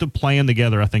you put the plan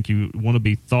together, I think you want to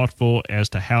be thoughtful as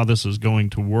to how this is going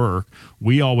to work.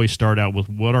 We always start out with,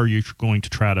 what are you going to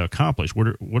try to accomplish? What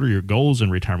are your goals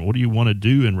in retirement? What do you want to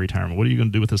do in retirement? What are you going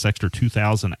to do with this extra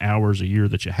 2,000 hours a year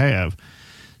that you have?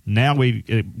 Now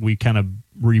we kind of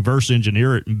reverse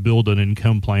engineer it and build an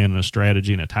income plan and a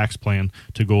strategy and a tax plan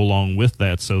to go along with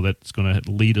that, so that's going to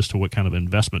lead us to what kind of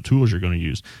investment tools you're going to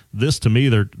use. This, to me,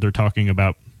 they're talking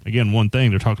about, again, one thing,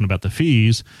 they're talking about the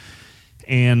fees.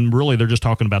 And really, they're just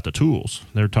talking about the tools.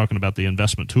 They're talking about the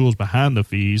investment tools behind the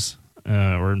fees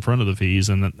or in front of the fees.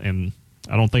 And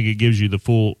I don't think it gives you the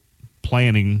full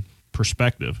planning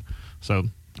perspective. So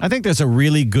I think there's a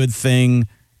really good thing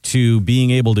to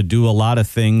being able to do a lot of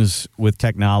things with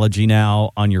technology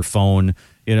now on your phone.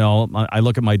 I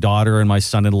look at my daughter and my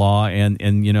son-in-law, and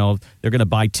they're going to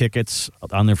buy tickets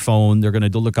on their phone. They're going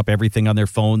to look up everything on their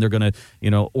phone. They're going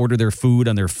to, order their food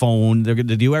on their phone. They're going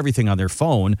to do everything on their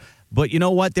phone. But you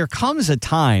know what? There comes a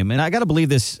time, and I got to believe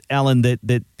this, Alan,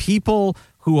 that people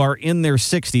who are in their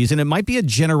 60s, and it might be a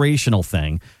generational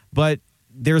thing, but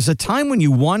there's a time when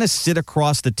you want to sit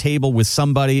across the table with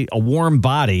somebody, a warm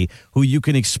body, who you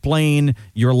can explain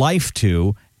your life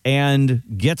to and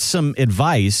get some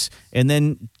advice, and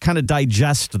then kind of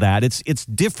digest that. It's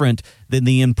different than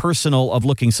the impersonal of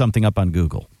looking something up on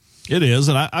Google. It is,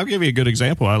 and I'll give you a good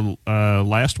example.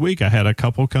 Last week I had a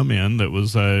couple come in that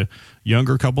was a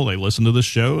younger couple. They listened to this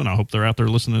show, and I hope they're out there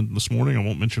listening this morning. I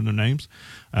won't mention their names,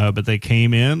 but they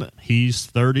came in. He's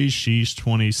 30, she's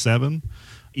 27.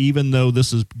 Even though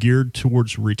this is geared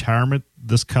towards retirement,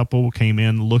 this couple came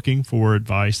in looking for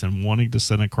advice and wanting to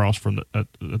sit across from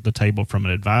the table from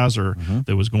an advisor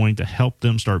that was going to help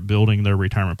them start building their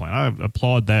retirement plan. I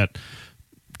applaud that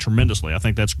tremendously. I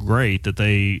think that's great that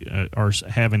they are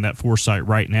having that foresight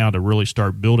right now to really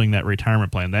start building that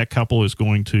retirement plan. That couple is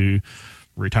going to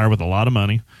retire with a lot of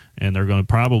money, and they're going to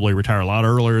probably retire a lot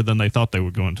earlier than they thought they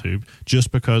were going to, just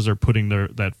because they're putting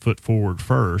that foot forward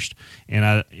first.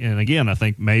 And again, I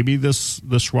think maybe this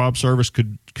Schwab service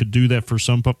could do that for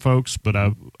some folks, but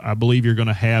I believe you're going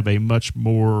to have a much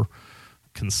more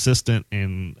consistent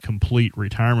and complete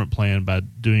retirement plan by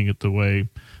doing it the way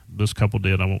this couple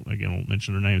did. I won't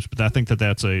mention their names, but I think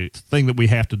that's a thing that we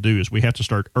have to do, is we have to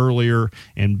start earlier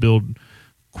and build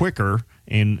quicker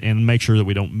and make sure that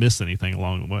we don't miss anything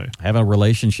along the way. Have a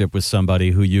relationship with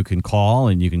somebody who you can call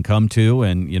and you can come to,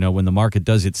 and when the market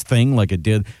does its thing like it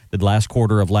did the last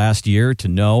quarter of last year, to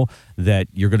know that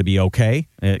you're going to be okay.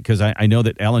 Because I know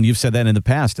that, Alan, you've said that in the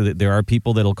past, that there are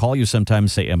people that'll call you sometimes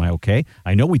and say, am I okay?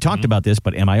 I know we talked about this,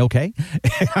 but am I okay?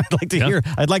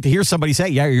 I'd like to hear somebody say,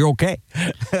 yeah, you're okay.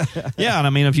 Yeah, and I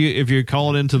mean, if you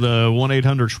call it into the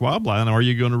 1-800-SCHWAB line, are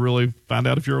you going to really find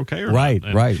out if you're okay or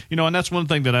not? Right. And that's one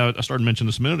thing that I started mentioning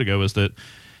this a minute ago, is that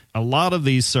a lot of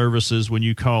these services, when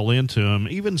you call into them,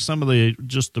 even some of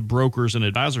the brokers and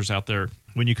advisors out there,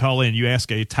 when you call in, you ask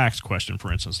a tax question,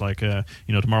 for instance, like,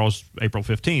 tomorrow's April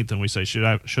 15th, and we say, should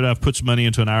I have put some money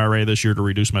into an IRA this year to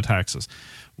reduce my taxes?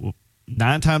 Well,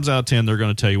 9 times out of 10, they're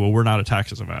going to tell you, well, we're not a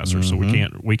tax advisor, so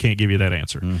we can't give you that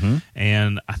answer.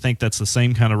 And I think that's the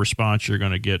same kind of response you're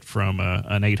going to get from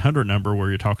an 800 number where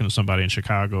you're talking to somebody in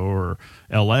Chicago or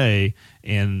L.A.,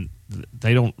 and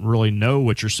they don't really know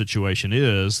what your situation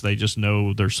is. They just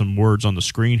know there's some words on the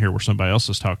screen here where somebody else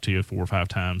has talked to you 4 or 5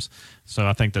 times. So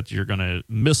I think that you're going to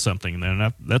miss something.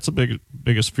 And that's the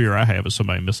biggest fear I have, is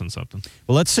somebody missing something.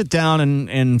 Well, let's sit down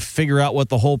and figure out what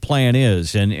the whole plan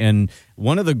is. And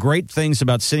one of the great things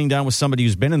about sitting down with somebody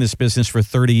who's been in this business for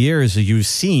 30 years is you've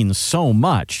seen so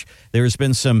much. There's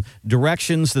been some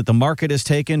directions that the market has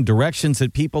taken, directions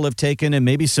that people have taken, and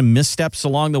maybe some missteps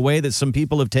along the way that some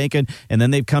people have taken. And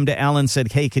then they've come to Alan and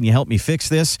said, hey, can you help me fix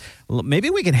this? Maybe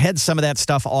we can head some of that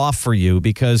stuff off for you,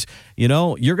 because,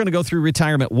 you're going to go through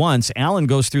retirement once. Alan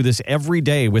goes through this every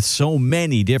day with so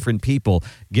many different people.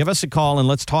 Give us a call and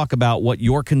let's talk about what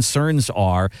your concerns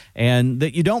are, and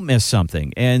that you don't miss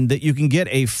something, and that you can get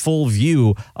a full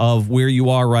view of where you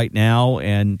are right now,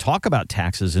 and talk about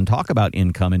taxes and talk about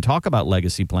income and talk about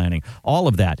legacy planning, all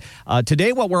of that.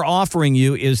 Today, what we're offering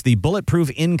you is the Bulletproof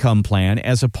Income Plan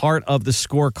as a part of the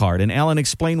scorecard. And Alan,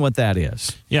 explain what that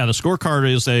is. Yeah, the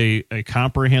scorecard is a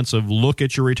comprehensive look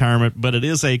at your retirement, but it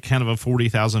is a kind of a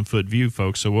 40,000-foot view,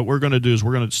 folks. So what we're going to do is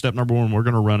step number 1, we're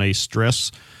going to run a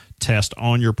stress test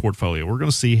on your portfolio. We're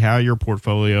going to see how your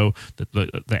portfolio,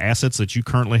 the assets that you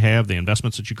currently have, the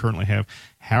investments that you currently have,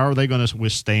 how are they going to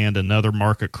withstand another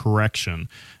market correction?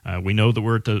 We know that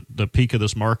we're at the peak of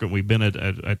this market. We've been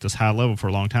at this high level for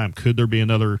a long time. Could there be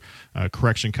another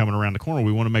correction coming around the corner?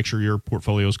 We want to make sure your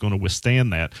portfolio is going to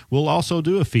withstand that. We'll also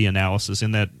do a fee analysis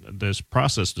in this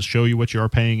process to show you what you are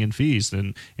paying in fees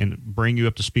and bring you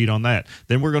up to speed on that.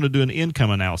 Then we're going to do an income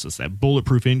analysis, that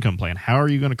bulletproof income plan. How are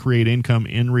you going to create income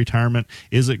in retirement?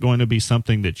 Is it going to be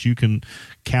something that you can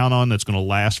count on that's going to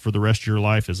last for the rest of your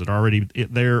life? Is it already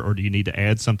there, or do you need to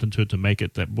add something to it to make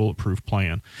it that bulletproof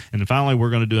plan? And then finally, we're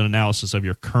going to do an analysis of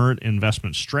your current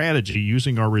investment strategy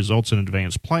using our results in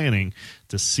advanced planning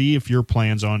to see if your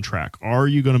plan's on track. Are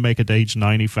you going to make it to age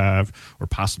 95 or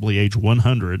possibly age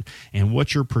 100? And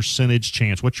what's your percentage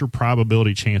chance? What's your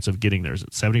probability chance of getting there? Is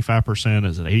it 75%?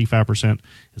 Is it 85%?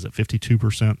 Is it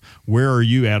 52%? Where are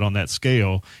you at on that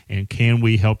scale? And can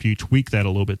we help you tweak that a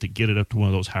little bit to get it up to one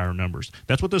of those higher numbers?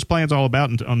 That's what this plan's all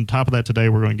about. And on top of that, today,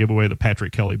 we're going to give away the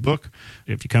Patrick Kelly book.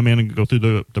 If you come in and go through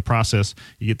the process,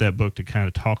 you get that book to kind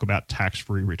of talk about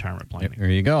tax-free retirement planning. There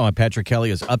you go. Patrick Kelly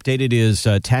has updated his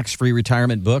tax-free retirement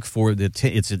book for it's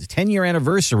a 10-year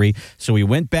anniversary. So he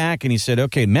went back and he said,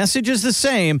 okay, message is the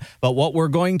same, but what we're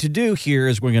going to do here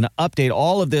is we're going to update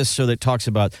all of this so that it talks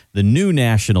about the new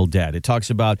national debt. It talks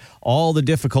about all the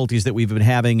difficulties that we've been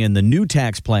having in the new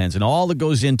tax plans and all that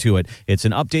goes into it. It's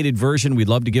an updated version. We'd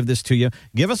love to give this to you.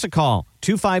 Give us a call.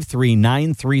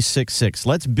 253-9366.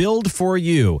 Let's build for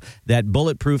you that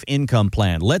bulletproof income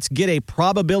plan. Let's get a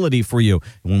probability for you.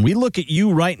 When we look at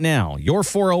you right now, your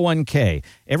 401k,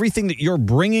 everything that you're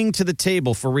bringing to the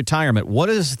table for retirement, what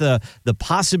is the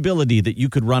possibility that you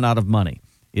could run out of money?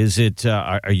 Is it,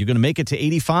 are you going to make it to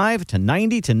 85, to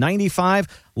 90, to 95?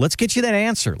 Let's get you that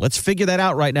answer. Let's figure that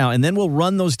out right now. And then we'll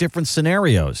run those different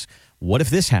scenarios. What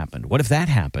if this happened? What if that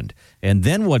happened? And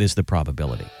then what is the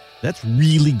probability? That's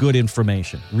really good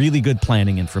information, really good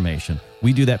planning information.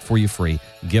 We do that for you free.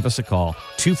 Give us a call,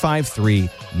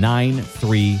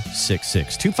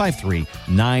 253-9366.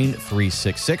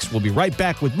 253-9366. We'll be right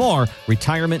back with more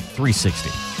Retirement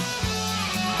 360.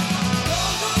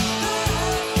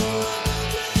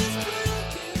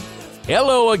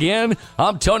 Hello again.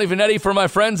 I'm Tony Vanetti for my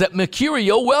friends at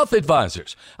Mercurio Wealth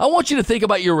Advisors. I want you to think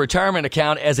about your retirement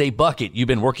account as a bucket. You've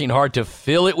been working hard to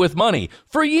fill it with money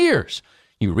for years.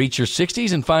 You reach your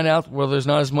 60s and find out, well, there's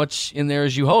not as much in there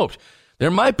as you hoped. There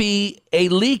might be a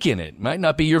leak in it. It might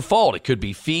not be your fault. It could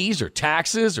be fees or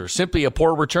taxes or simply a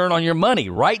poor return on your money.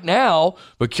 Right now,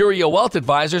 Mercurio Wealth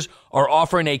Advisors are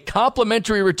offering a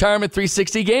complimentary Retirement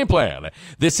 360 game plan.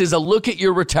 This is a look at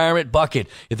your retirement bucket.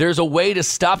 If there's a way to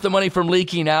stop the money from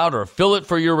leaking out or fill it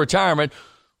for your retirement,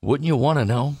 wouldn't you want to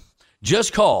know?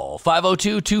 Just call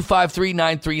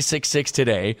 502-253-9366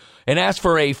 today and ask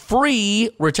for a free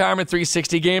Retirement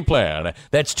 360 game plan.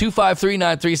 That's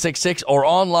 253-9366 or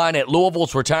online at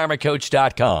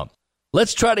Louisville'sRetirementCoach.com.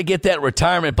 Let's try to get that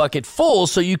retirement bucket full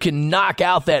so you can knock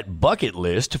out that bucket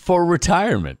list for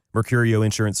retirement. Mercurio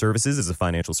Insurance Services is a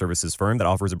financial services firm that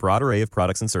offers a broad array of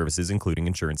products and services, including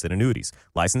insurance and annuities.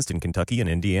 Licensed in Kentucky and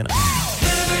Indiana.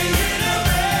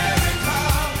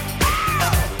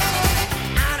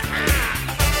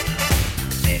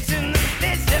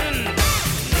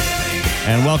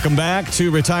 And welcome back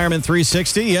to Retirement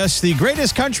 360. Yes, the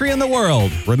greatest country in the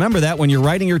world. Remember that when you're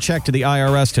writing your check to the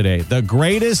IRS today. The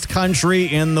greatest country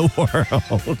in the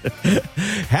world.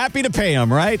 Happy to pay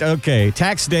them, right? Okay,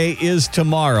 tax day is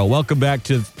tomorrow. Welcome back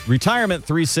to Retirement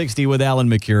 360 with Alan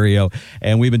Mercurio.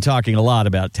 And we've been talking a lot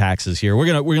about taxes here. We're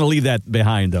gonna leave that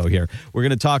behind, though, here. We're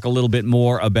going to talk a little bit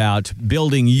more about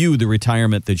building you the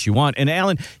retirement that you want. And,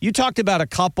 Alan, you talked about a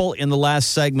couple in the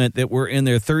last segment that were in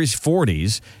their 30s,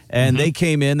 40s, and they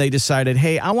came in, they decided,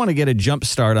 hey, I want to get a jump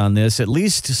start on this, at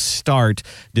least start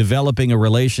developing a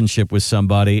relationship with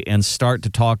somebody and start to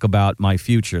talk about my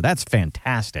future. That's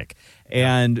fantastic.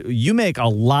 And you make a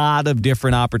lot of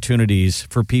different opportunities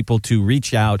for people to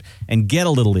reach out and get a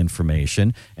little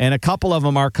information. And a couple of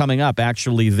them are coming up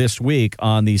actually this week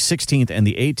on the 16th and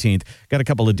the 18th. Got a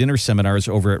couple of dinner seminars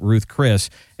over at Ruth Chris.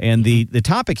 And the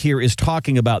topic here is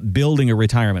talking about building a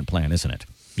retirement plan, isn't it?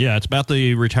 Yeah, it's about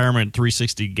the Retirement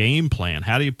 360 game plan.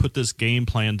 How do you put this game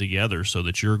plan together so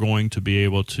that you're going to be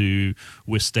able to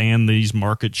withstand these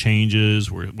market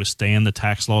changes, withstand the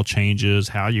tax law changes?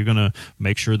 How you're going to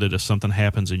make sure that if something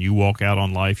happens and you walk out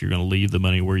on life, you're going to leave the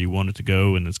money where you want it to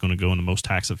go, and it's going to go in the most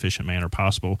tax efficient manner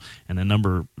possible. And then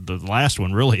the last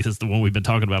one really is the one we've been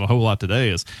talking about a whole lot today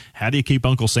is how do you keep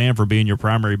Uncle Sam from being your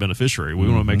primary beneficiary? We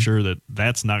want to make sure that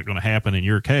that's not going to happen in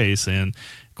your case. And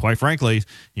quite frankly,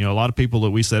 a lot of people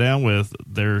that we sit down with,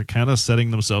 they're kind of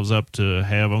setting themselves up to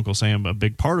have Uncle Sam a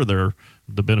big part of the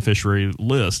beneficiary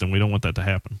list, and we don't want that to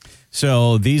happen.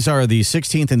 So these are the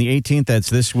 16th and the 18th. That's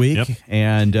this week. Yep.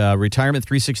 And Retirement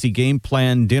 360 Game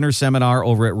Plan Dinner Seminar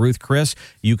over at Ruth Chris.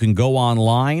 You can go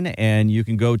online, and you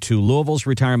can go to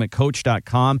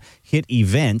Louisville'sRetirementCoach.com, hit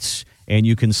events, and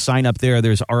you can sign up there.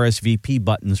 There's RSVP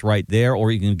buttons right there,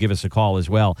 or you can give us a call as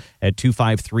well at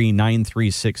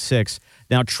 253-9366.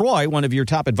 Now, Troy, one of your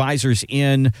top advisors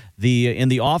in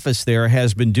the office there,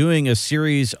 has been doing a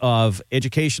series of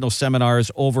educational seminars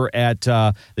over at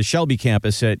the Shelby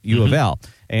campus at U of L.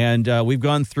 And we've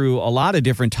gone through a lot of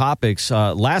different topics.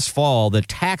 Last fall, the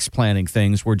tax planning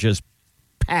things were just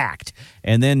packed.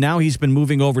 And then now he's been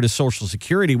moving over to Social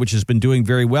Security, which has been doing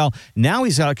very well. Now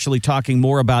he's actually talking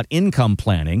more about income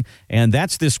planning, and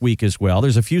that's this week as well.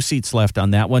 There's a few seats left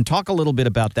on that one. Talk a little bit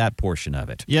about that portion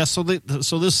of it. Yeah, so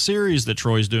this series that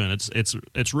Troy's doing,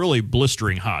 it's really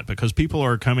blistering hot because people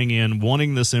are coming in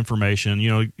wanting this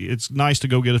information. It's nice to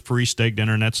go get a free steak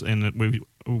dinner, and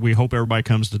we hope everybody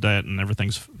comes to that and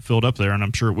everything's filled up there, and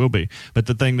I'm sure it will be. But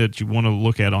the thing that you want to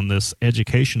look at on this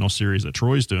educational series that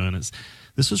Troy's doing is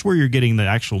this is where you're getting the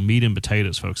actual meat and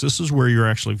potatoes, folks. This is where you're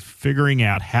actually figuring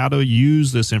out how to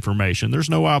use this information. There's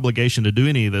no obligation to do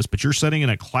any of this, but you're sitting in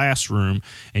a classroom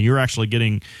and you're actually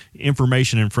getting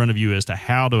information in front of you as to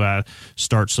how do I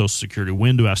start Social Security,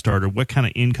 when do I start, or what kind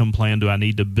of income plan do I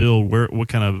need to build, what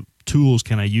kind of tools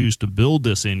can I use to build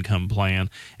this income plan?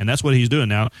 And that's what he's doing.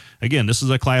 Now, again, this is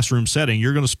a classroom setting.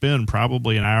 You're going to spend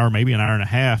probably an hour, maybe an hour and a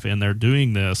half in there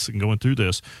doing this and going through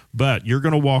this, but you're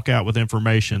going to walk out with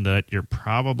information that you're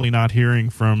probably not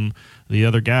hearing from the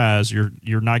other guys.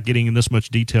 You're not getting in this much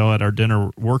detail at our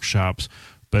dinner workshops.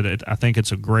 But I think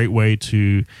it's a great way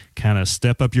to kind of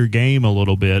step up your game a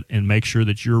little bit and make sure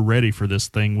that you're ready for this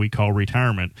thing we call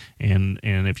retirement. And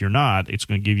if you're not, it's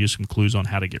going to give you some clues on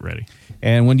how to get ready.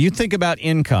 And when you think about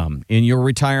income in your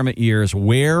retirement years,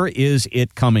 where is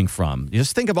it coming from?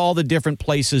 Just think of all the different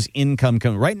places income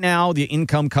comes. Right now, the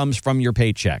income comes from your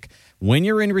paycheck. When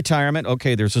you're in retirement,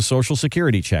 okay, there's a Social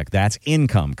Security check. That's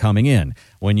income coming in.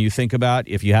 When you think about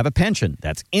if you have a pension,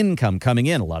 that's income coming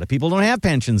in. A lot of people don't have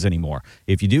pensions anymore.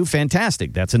 If you do,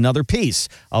 fantastic. That's another piece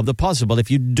of the puzzle. But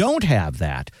if you don't have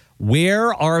that,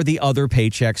 where are the other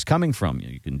paychecks coming from?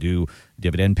 You can do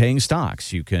dividend-paying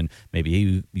stocks. You can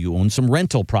maybe you own some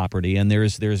rental property, and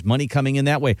there's money coming in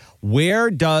that way. Where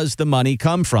does the money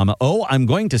come from? Oh, I'm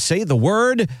going to say the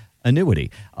word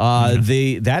annuity.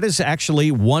 That is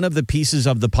actually one of the pieces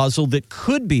of the puzzle that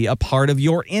could be a part of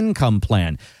your income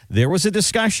plan. There was a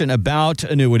discussion about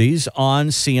annuities on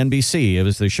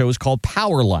CNBC. The show is called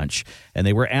Power Lunch, and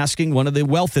they were asking one of the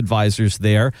wealth advisors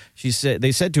there.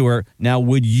 They said to her, now,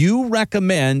 would you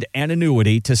recommend an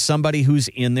annuity to somebody who's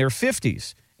in their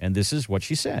 50s? And this is what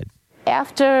she said.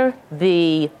 After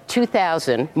the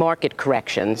 2000 market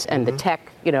corrections and the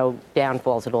tech,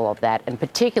 downfalls and all of that, and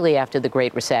particularly after the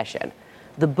Great Recession,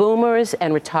 the boomers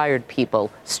and retired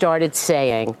people started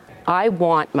saying, I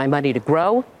want my money to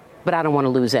grow, but I don't want to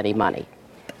lose any money.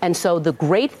 And so the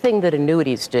great thing that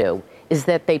annuities do is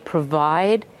that they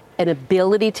provide an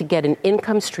ability to get an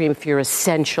income stream for your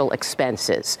essential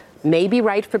expenses. Maybe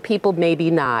right for people, maybe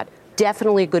not.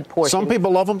 Definitely a good portion. Some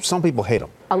people love them, some people hate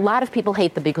them. A lot of people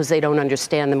hate them because they don't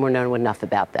understand them or know enough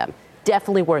about them.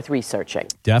 Definitely worth researching.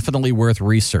 Definitely worth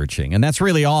researching. And that's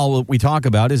really all we talk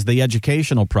about is the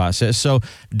educational process. So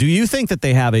do you think that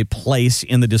they have a place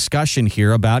in the discussion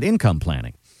here about income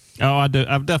planning? Oh, I do.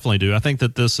 I definitely do. I think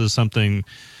that this is something.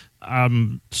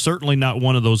 I'm certainly not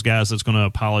one of those guys that's going to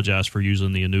apologize for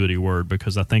using the annuity word,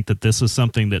 because I think that this is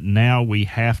something that now we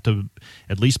have to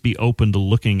at least be open to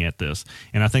looking at this.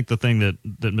 And I think the thing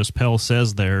that Ms. Pell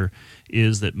says there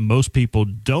is that most people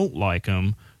don't like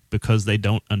them because they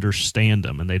don't understand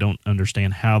them, and they don't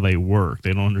understand how they work.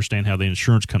 They don't understand how the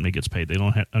insurance company gets paid. They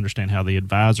don't understand how the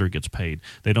advisor gets paid.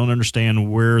 They don't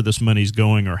understand where this money's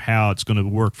going or how it's going to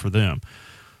work for them.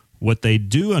 What they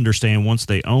do understand once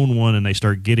they own one and they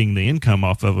start getting the income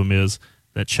off of them is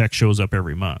that check shows up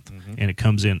every month, and it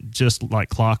comes in just like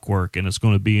clockwork, and it's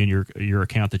going to be in your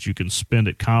account that you can spend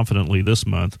it confidently this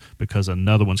month because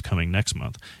another one's coming next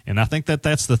month. And I think that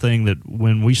that's the thing that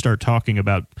when we start talking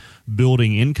about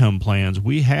building income plans,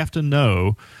 we have to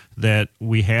know that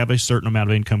we have a certain amount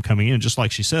of income coming in. Just like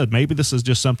she said, maybe this is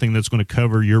just something that's going to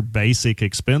cover your basic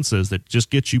expenses that just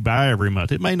gets you by every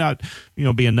month. It may not,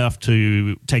 be enough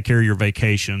to take care of your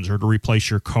vacations or to replace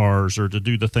your cars or to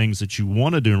do the things that you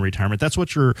want to do in retirement. That's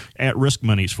what your at-risk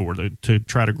money's for, to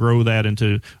try to grow that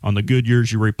into, on the good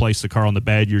years, you replace the car. On the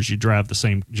bad years, you drive the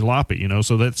same jalopy,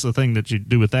 so that's the thing that you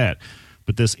do with that.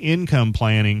 But this income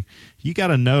planning, you got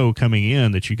to know coming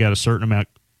in that you got a certain amount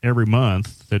every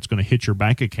month that's going to hit your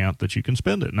bank account that you can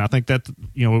spend it. And I think that,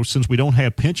 since we don't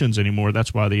have pensions anymore,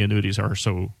 that's why the annuities are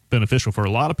so beneficial for a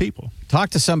lot of people.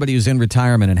 Talk to somebody who's in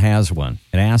retirement and has one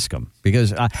and ask them.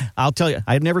 Because I'll tell you,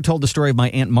 I've never told the story of my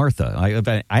Aunt Martha.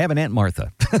 I have an Aunt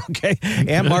Martha. Okay.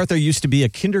 Aunt Martha used to be a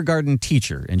kindergarten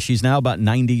teacher, and she's now about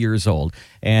 90 years old.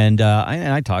 And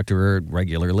I talk to her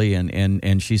regularly,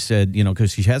 and she said,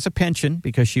 because she has a pension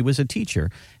because she was a teacher,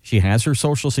 she has her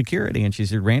Social Security. And she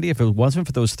said, Randy, if it wasn't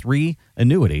for those 3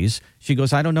 annuities, she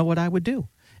goes, I don't know what I would do.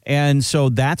 And so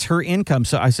that's her income.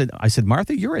 So I said,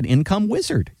 Martha, you're an income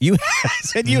wizard. You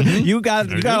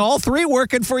got all 3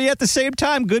 working for you at the same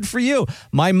time. Good for you.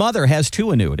 My mother has 2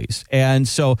 annuities, and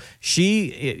so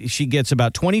she gets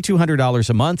about $2,200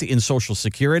 a month in Social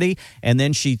Security, and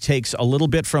then she takes a little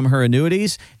bit from her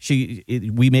annuities.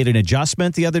 We made an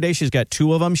adjustment the other day. She's got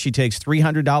 2 of them. She takes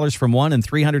 $300 from one and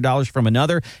 $300 from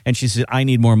another, and she said, I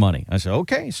need more money. I said,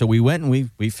 okay. So we went and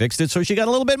we fixed it so she got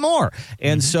a little bit more,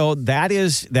 and so that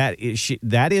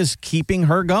is keeping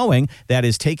her going. That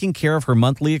is taking care of her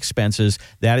monthly expenses.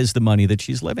 That is the money that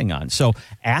she's living on. So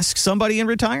ask somebody in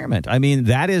retirement. I mean,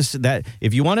 that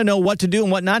if you want to know what to do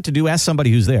and what not to do, ask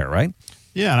somebody who's there, right?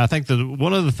 Yeah, and I think that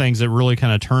one of the things that really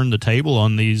kind of turned the table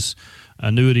on these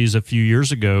annuities a few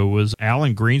years ago was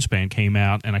Alan Greenspan came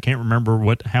out, and I can't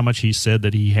remember how much he said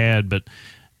that he had, but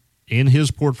in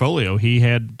his portfolio, he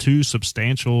had 2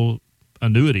 substantial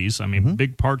annuities. I mean,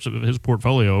 big parts of his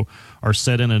portfolio are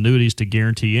set in annuities to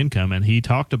guarantee income, and he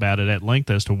talked about it at length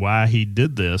as to why he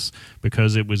did this,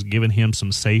 because it was giving him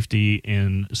some safety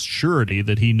and surety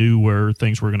that he knew where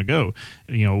things were going to go.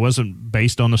 It wasn't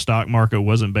based on the stock market, it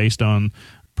wasn't based on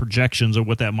projections of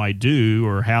what that might do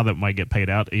or how that might get paid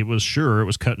out. It was sure, it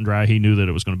was cut and dry. He knew that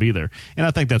it was going to be there. And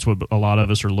I think that's what a lot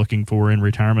of us are looking for in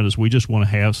retirement, is we just want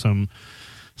to have some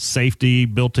safety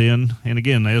built in. And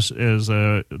again, as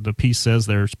the piece says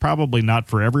there, it's probably not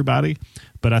for everybody,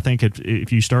 but I think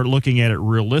if you start looking at it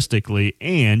realistically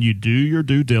and you do your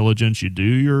due diligence, you do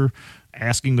your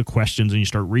asking the questions, and you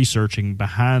start researching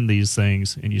behind these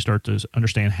things, and you start to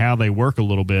understand how they work a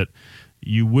little bit,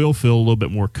 you will feel a little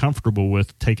bit more comfortable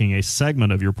with taking a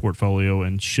segment of your portfolio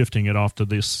and shifting it off to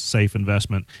this safe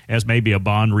investment as maybe a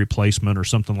bond replacement or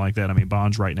something like that. I mean,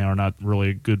 bonds right now are not really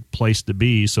a good place to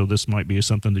be, so this might be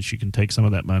something that you can take some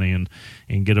of that money and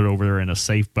get it over there in a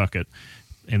safe bucket.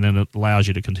 and then it allows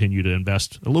you to continue to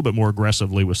invest a little bit more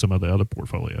aggressively with some of the other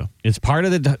portfolio. It's part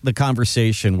of the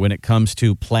conversation when it comes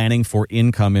to planning for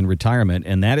income in retirement,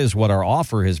 and that is what our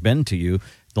offer has been to you.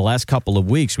 The last couple of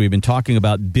weeks, we've been talking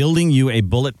about building you a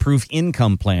bulletproof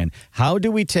income plan. How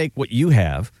do we take what you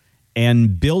have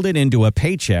and build it into a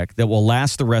paycheck that will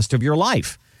last the rest of your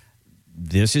life?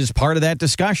 This is part of that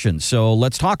discussion. So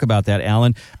let's talk about that,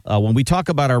 Alan. When we talk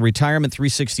about our Retirement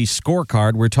 360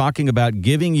 scorecard, we're talking about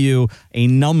giving you a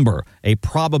number, a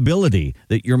probability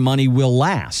that your money will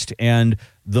last. And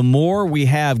the more we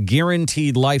have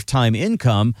guaranteed lifetime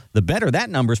income, the better that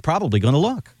number is probably going to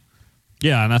look.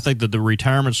 Yeah, and I think that the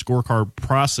retirement scorecard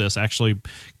process actually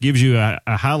gives you a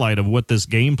highlight of what this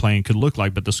game plan could look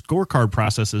like. But the scorecard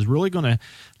process is really going to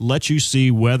let you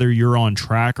see whether you're on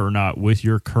track or not with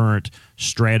your current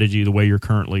strategy, the way you're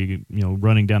currently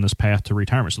running down this path to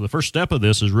retirement. So the first step of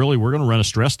this is really we're going to run a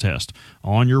stress test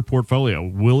on your portfolio.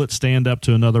 Will it stand up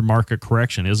to another market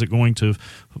correction? Is it going to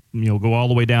go all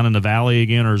the way down in the valley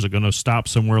again, or is it going to stop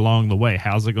somewhere along the way?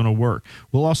 How's it going to work?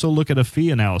 We'll also look at a fee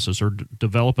analysis or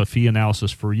develop a fee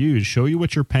analysis for you to show you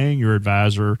what you're paying your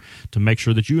advisor to make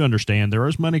sure that you understand there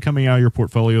is money coming out of your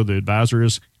portfolio. The advisor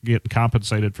is getting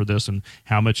compensated for this, and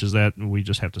how much is that? We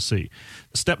just have to see.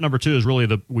 Step number 2 is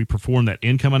really we perform that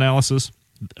income analysis.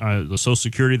 The Social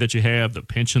Security that you have, the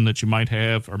pension that you might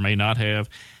have or may not have.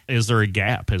 Is there a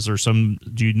gap? Do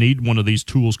you need one of these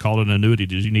tools called an annuity?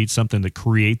 Do you need something to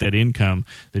create that income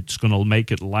that's going to make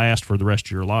it last for the rest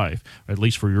of your life, or at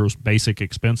least for your basic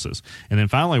expenses? And then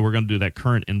finally, we're going to do that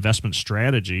current investment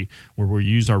strategy where we'll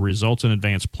use our results in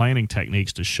advance planning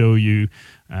techniques to show you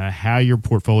how your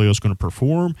portfolio is going to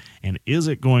perform, and is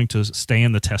it going to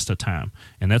stand the test of time?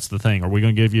 And that's the thing. Are we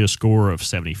going to give you a score of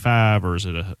 75, or is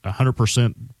it a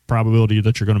 100% probability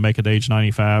that you're going to make it to age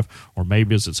 95, or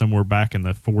maybe is it somewhere back in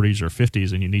the 40s or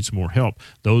 50s and you need some more help?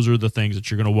 Those are the things that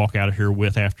you're going to walk out of here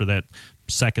with after that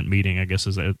second meeting, I guess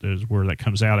is where that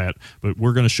comes out at. But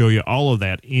we're going to show you all of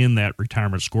that in that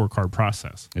retirement scorecard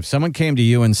process. If someone came to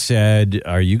you and said,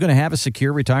 are you going to have a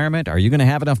secure retirement? Are you going to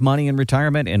have enough money in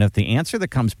retirement? And if the answer that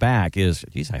comes back is,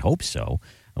 geez, I hope so.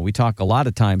 We talk a lot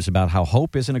of times about how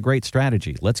hope isn't a great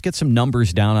strategy. Let's get some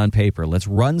numbers down on paper. Let's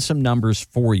run some numbers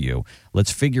for you.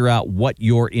 Let's figure out what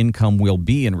your income will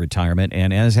be in retirement.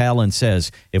 And as Alan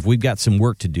says, if we've got some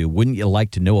work to do, wouldn't you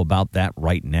like to know about that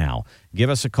right now? Give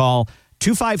us a call.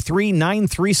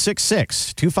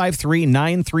 253-9366.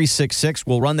 253-9366.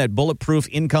 We'll run that bulletproof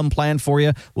income plan for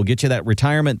you. We'll get you that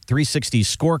Retirement 360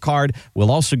 scorecard.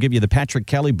 We'll also give you the Patrick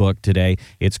Kelly book today.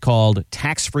 It's called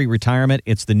Tax-Free Retirement.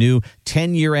 It's the new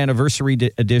 10-year anniversary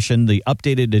edition, the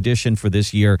updated edition for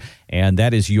this year, and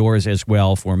that is yours as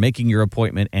well for making your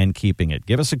appointment and keeping it.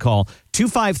 Give us a call,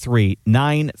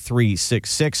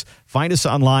 253-9366. Find us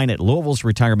online at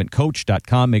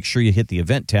Louisville'sRetirementCoach.com. Make sure you hit the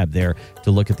event tab there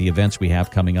to look at the events we have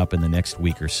coming up in the next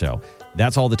week or so.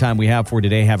 That's all the time we have for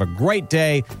today. Have a great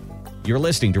day. You're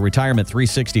listening to Retirement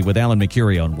 360 with Alan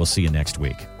Mercurio, and we'll see you next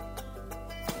week.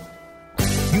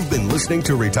 You've been listening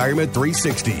to Retirement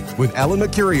 360 with Alan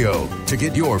Mercurio. To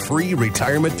get your free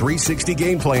Retirement 360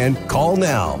 game plan, call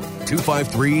now.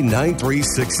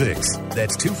 253-9366.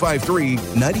 That's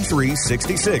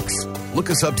 253-9366. Look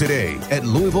us up today at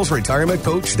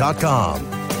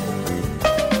Louisville'sRetirementCoach.com.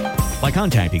 By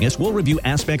contacting us, we'll review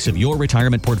aspects of your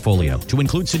retirement portfolio to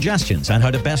include suggestions on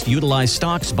how to best utilize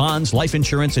stocks, bonds, life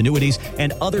insurance, annuities,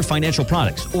 and other financial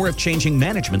products, or if changing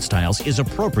management styles is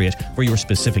appropriate for your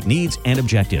specific needs and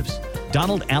objectives.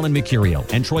 Donald Allen Mercurio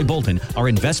and Troy Bolton are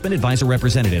investment advisor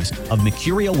representatives of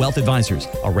Mercurio Wealth Advisors,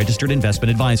 a registered investment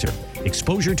advisor.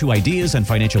 Exposure to ideas and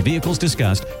financial vehicles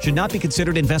discussed should not be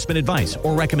considered investment advice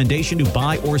or recommendation to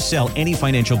buy or sell any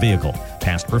financial vehicle.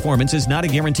 Past performance is not a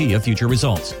guarantee of future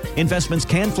results. Investments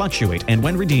can fluctuate and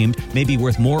when redeemed may be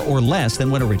worth more or less than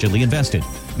when originally invested.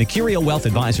 Mercurio Wealth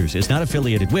Advisors is not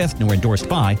affiliated with nor endorsed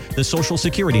by the Social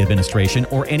Security Administration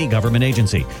or any government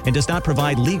agency and does not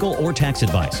provide legal or tax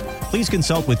advice. Please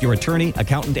consult with your attorney,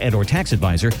 accountant, and/or tax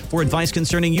advisor for advice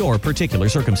concerning your particular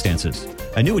circumstances.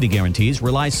 Annuity guarantees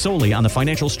rely solely on the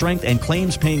financial strength and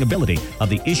claims-paying ability of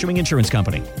the issuing insurance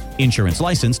company. Insurance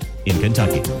licensed in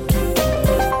Kentucky.